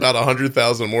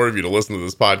 100,000 more of you to listen to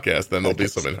this podcast. Then there'll be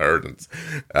some inheritance.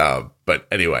 But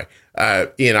anyway,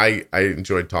 Ian, I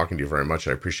enjoyed talking to you very much.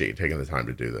 I appreciate you taking the time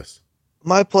to do this.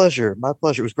 My pleasure. My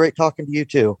pleasure. It was great talking to you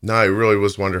too. No, it really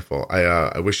was wonderful.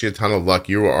 I wish you a ton of luck.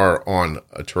 You are on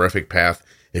a terrific path.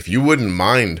 If you wouldn't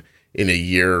mind in a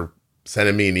year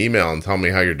sending me an email and telling me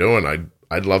how you're doing,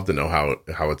 I'd love to know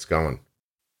how it's going.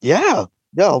 Yeah,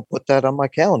 I'll put that on my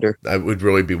calendar. That would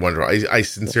really be wonderful. I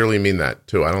sincerely mean that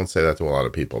too. I don't say that to a lot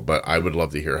of people, but I would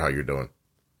love to hear how you're doing.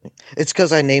 It's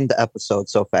because I named the episode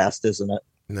so fast, isn't it?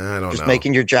 No, I don't know. Just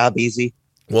making your job easy.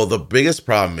 Well, the biggest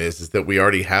problem is that we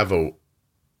already have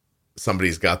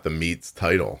somebody's got the meats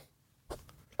title.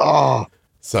 Oh,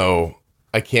 so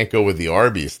I can't go with the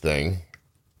Arby's thing.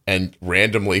 And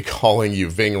randomly calling you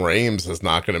Ving Rhames is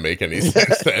not going to make any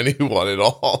sense to anyone at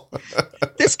all.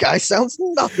 This guy sounds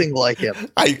nothing like him.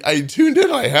 I tuned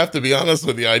in. I have to be honest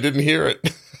with you. I didn't hear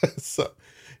it. So,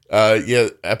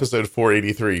 episode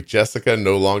 483. Jessica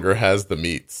no longer has the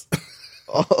meats.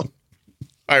 Oh.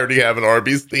 I already have an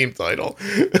Arby's theme title.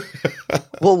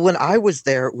 Well, when I was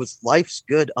there, it was Life's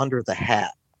Good Under the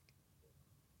Hat.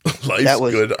 Life's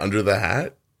Good Under the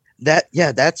Hat?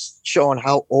 That's showing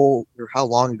how old or how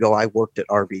long ago I worked at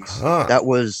Arby's. Huh.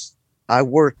 I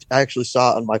actually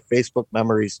saw it on my Facebook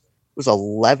memories. It was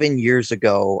 11 years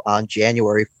ago on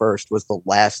January 1st was the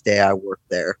last day I worked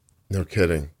there. No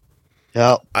kidding.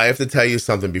 Yeah. I have to tell you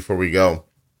something before we go.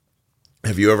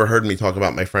 Have you ever heard me talk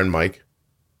about my friend Mike,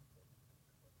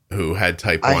 who had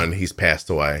type 1? He's passed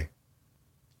away.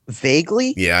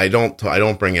 Vaguely? Yeah, I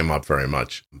don't bring him up very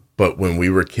much. But when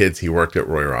we were kids, he worked at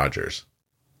Roy Rogers.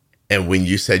 And when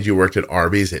you said you worked at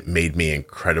Arby's, it made me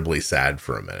incredibly sad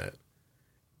for a minute.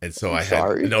 And so I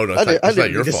sorry. had no, I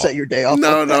didn't your fault. Set your day off.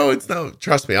 No, it's no.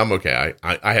 Trust me, I'm okay.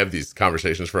 I have these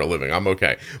conversations for a living. I'm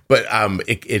okay. But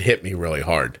it hit me really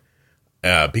hard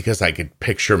because I could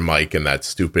picture Mike in that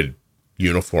stupid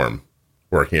uniform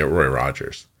working at Roy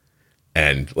Rogers.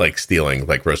 and like stealing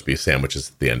like roast beef sandwiches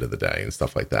at the end of the day and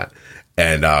stuff like that.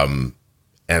 And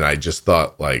I just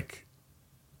thought, like,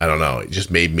 I don't know, it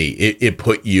just made me, it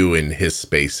put you in his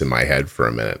space in my head for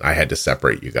a minute. I had to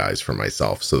separate you guys from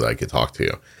myself so that I could talk to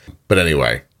you. But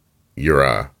anyway,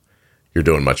 you're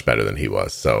doing much better than he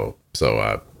was. So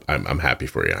I'm happy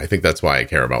for you. I think that's why I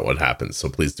care about what happens. So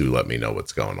please do let me know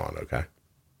what's going on. Okay.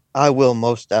 I will,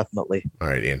 most definitely. All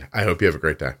right, Ian. I hope you have a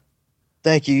great day.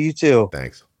 Thank you. You too.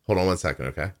 Thanks. Hold on one second.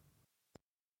 Okay.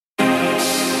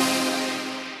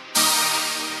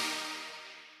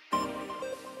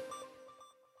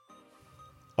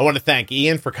 I want to thank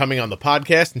Ian for coming on the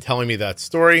podcast and telling me that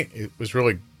story. It was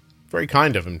really very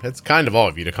kind of him. It's kind of all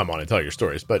of you to come on and tell your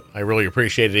stories, but I really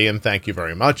appreciate it, Ian. Thank you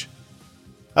very much.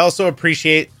 I also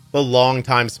appreciate the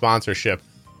long-time sponsorship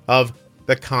of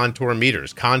the Contour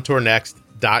meters,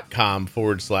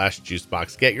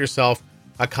 contournext.com/juicebox. Get yourself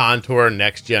a Contour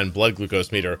Next Gen blood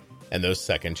glucose meter and those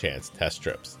second chance test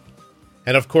strips.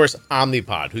 And of course,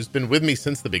 Omnipod, who's been with me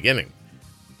since the beginning.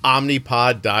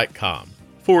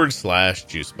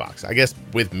 Omnipod.com/juicebox. I guess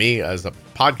with me as a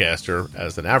podcaster,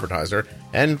 as an advertiser,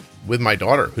 and with my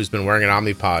daughter, who's been wearing an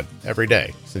Omnipod every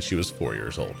day since she was 4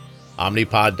 years old.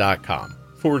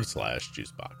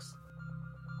 Omnipod.com/juicebox.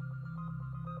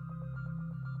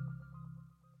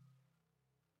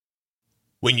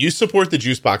 When you support the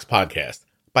Juicebox podcast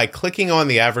by clicking on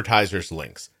the advertiser's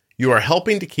links, you are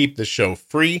helping to keep the show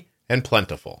free and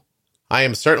plentiful. I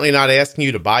am certainly not asking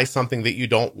you to buy something that you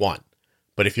don't want,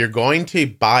 but if you're going to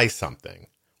buy something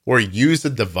or use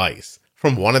a device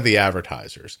from one of the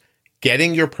advertisers,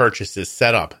 getting your purchases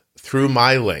set up through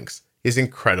my links is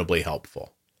incredibly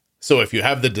helpful. So if you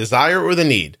have the desire or the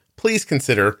need, please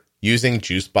consider using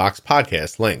Juicebox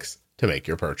podcast links to make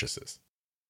your purchases.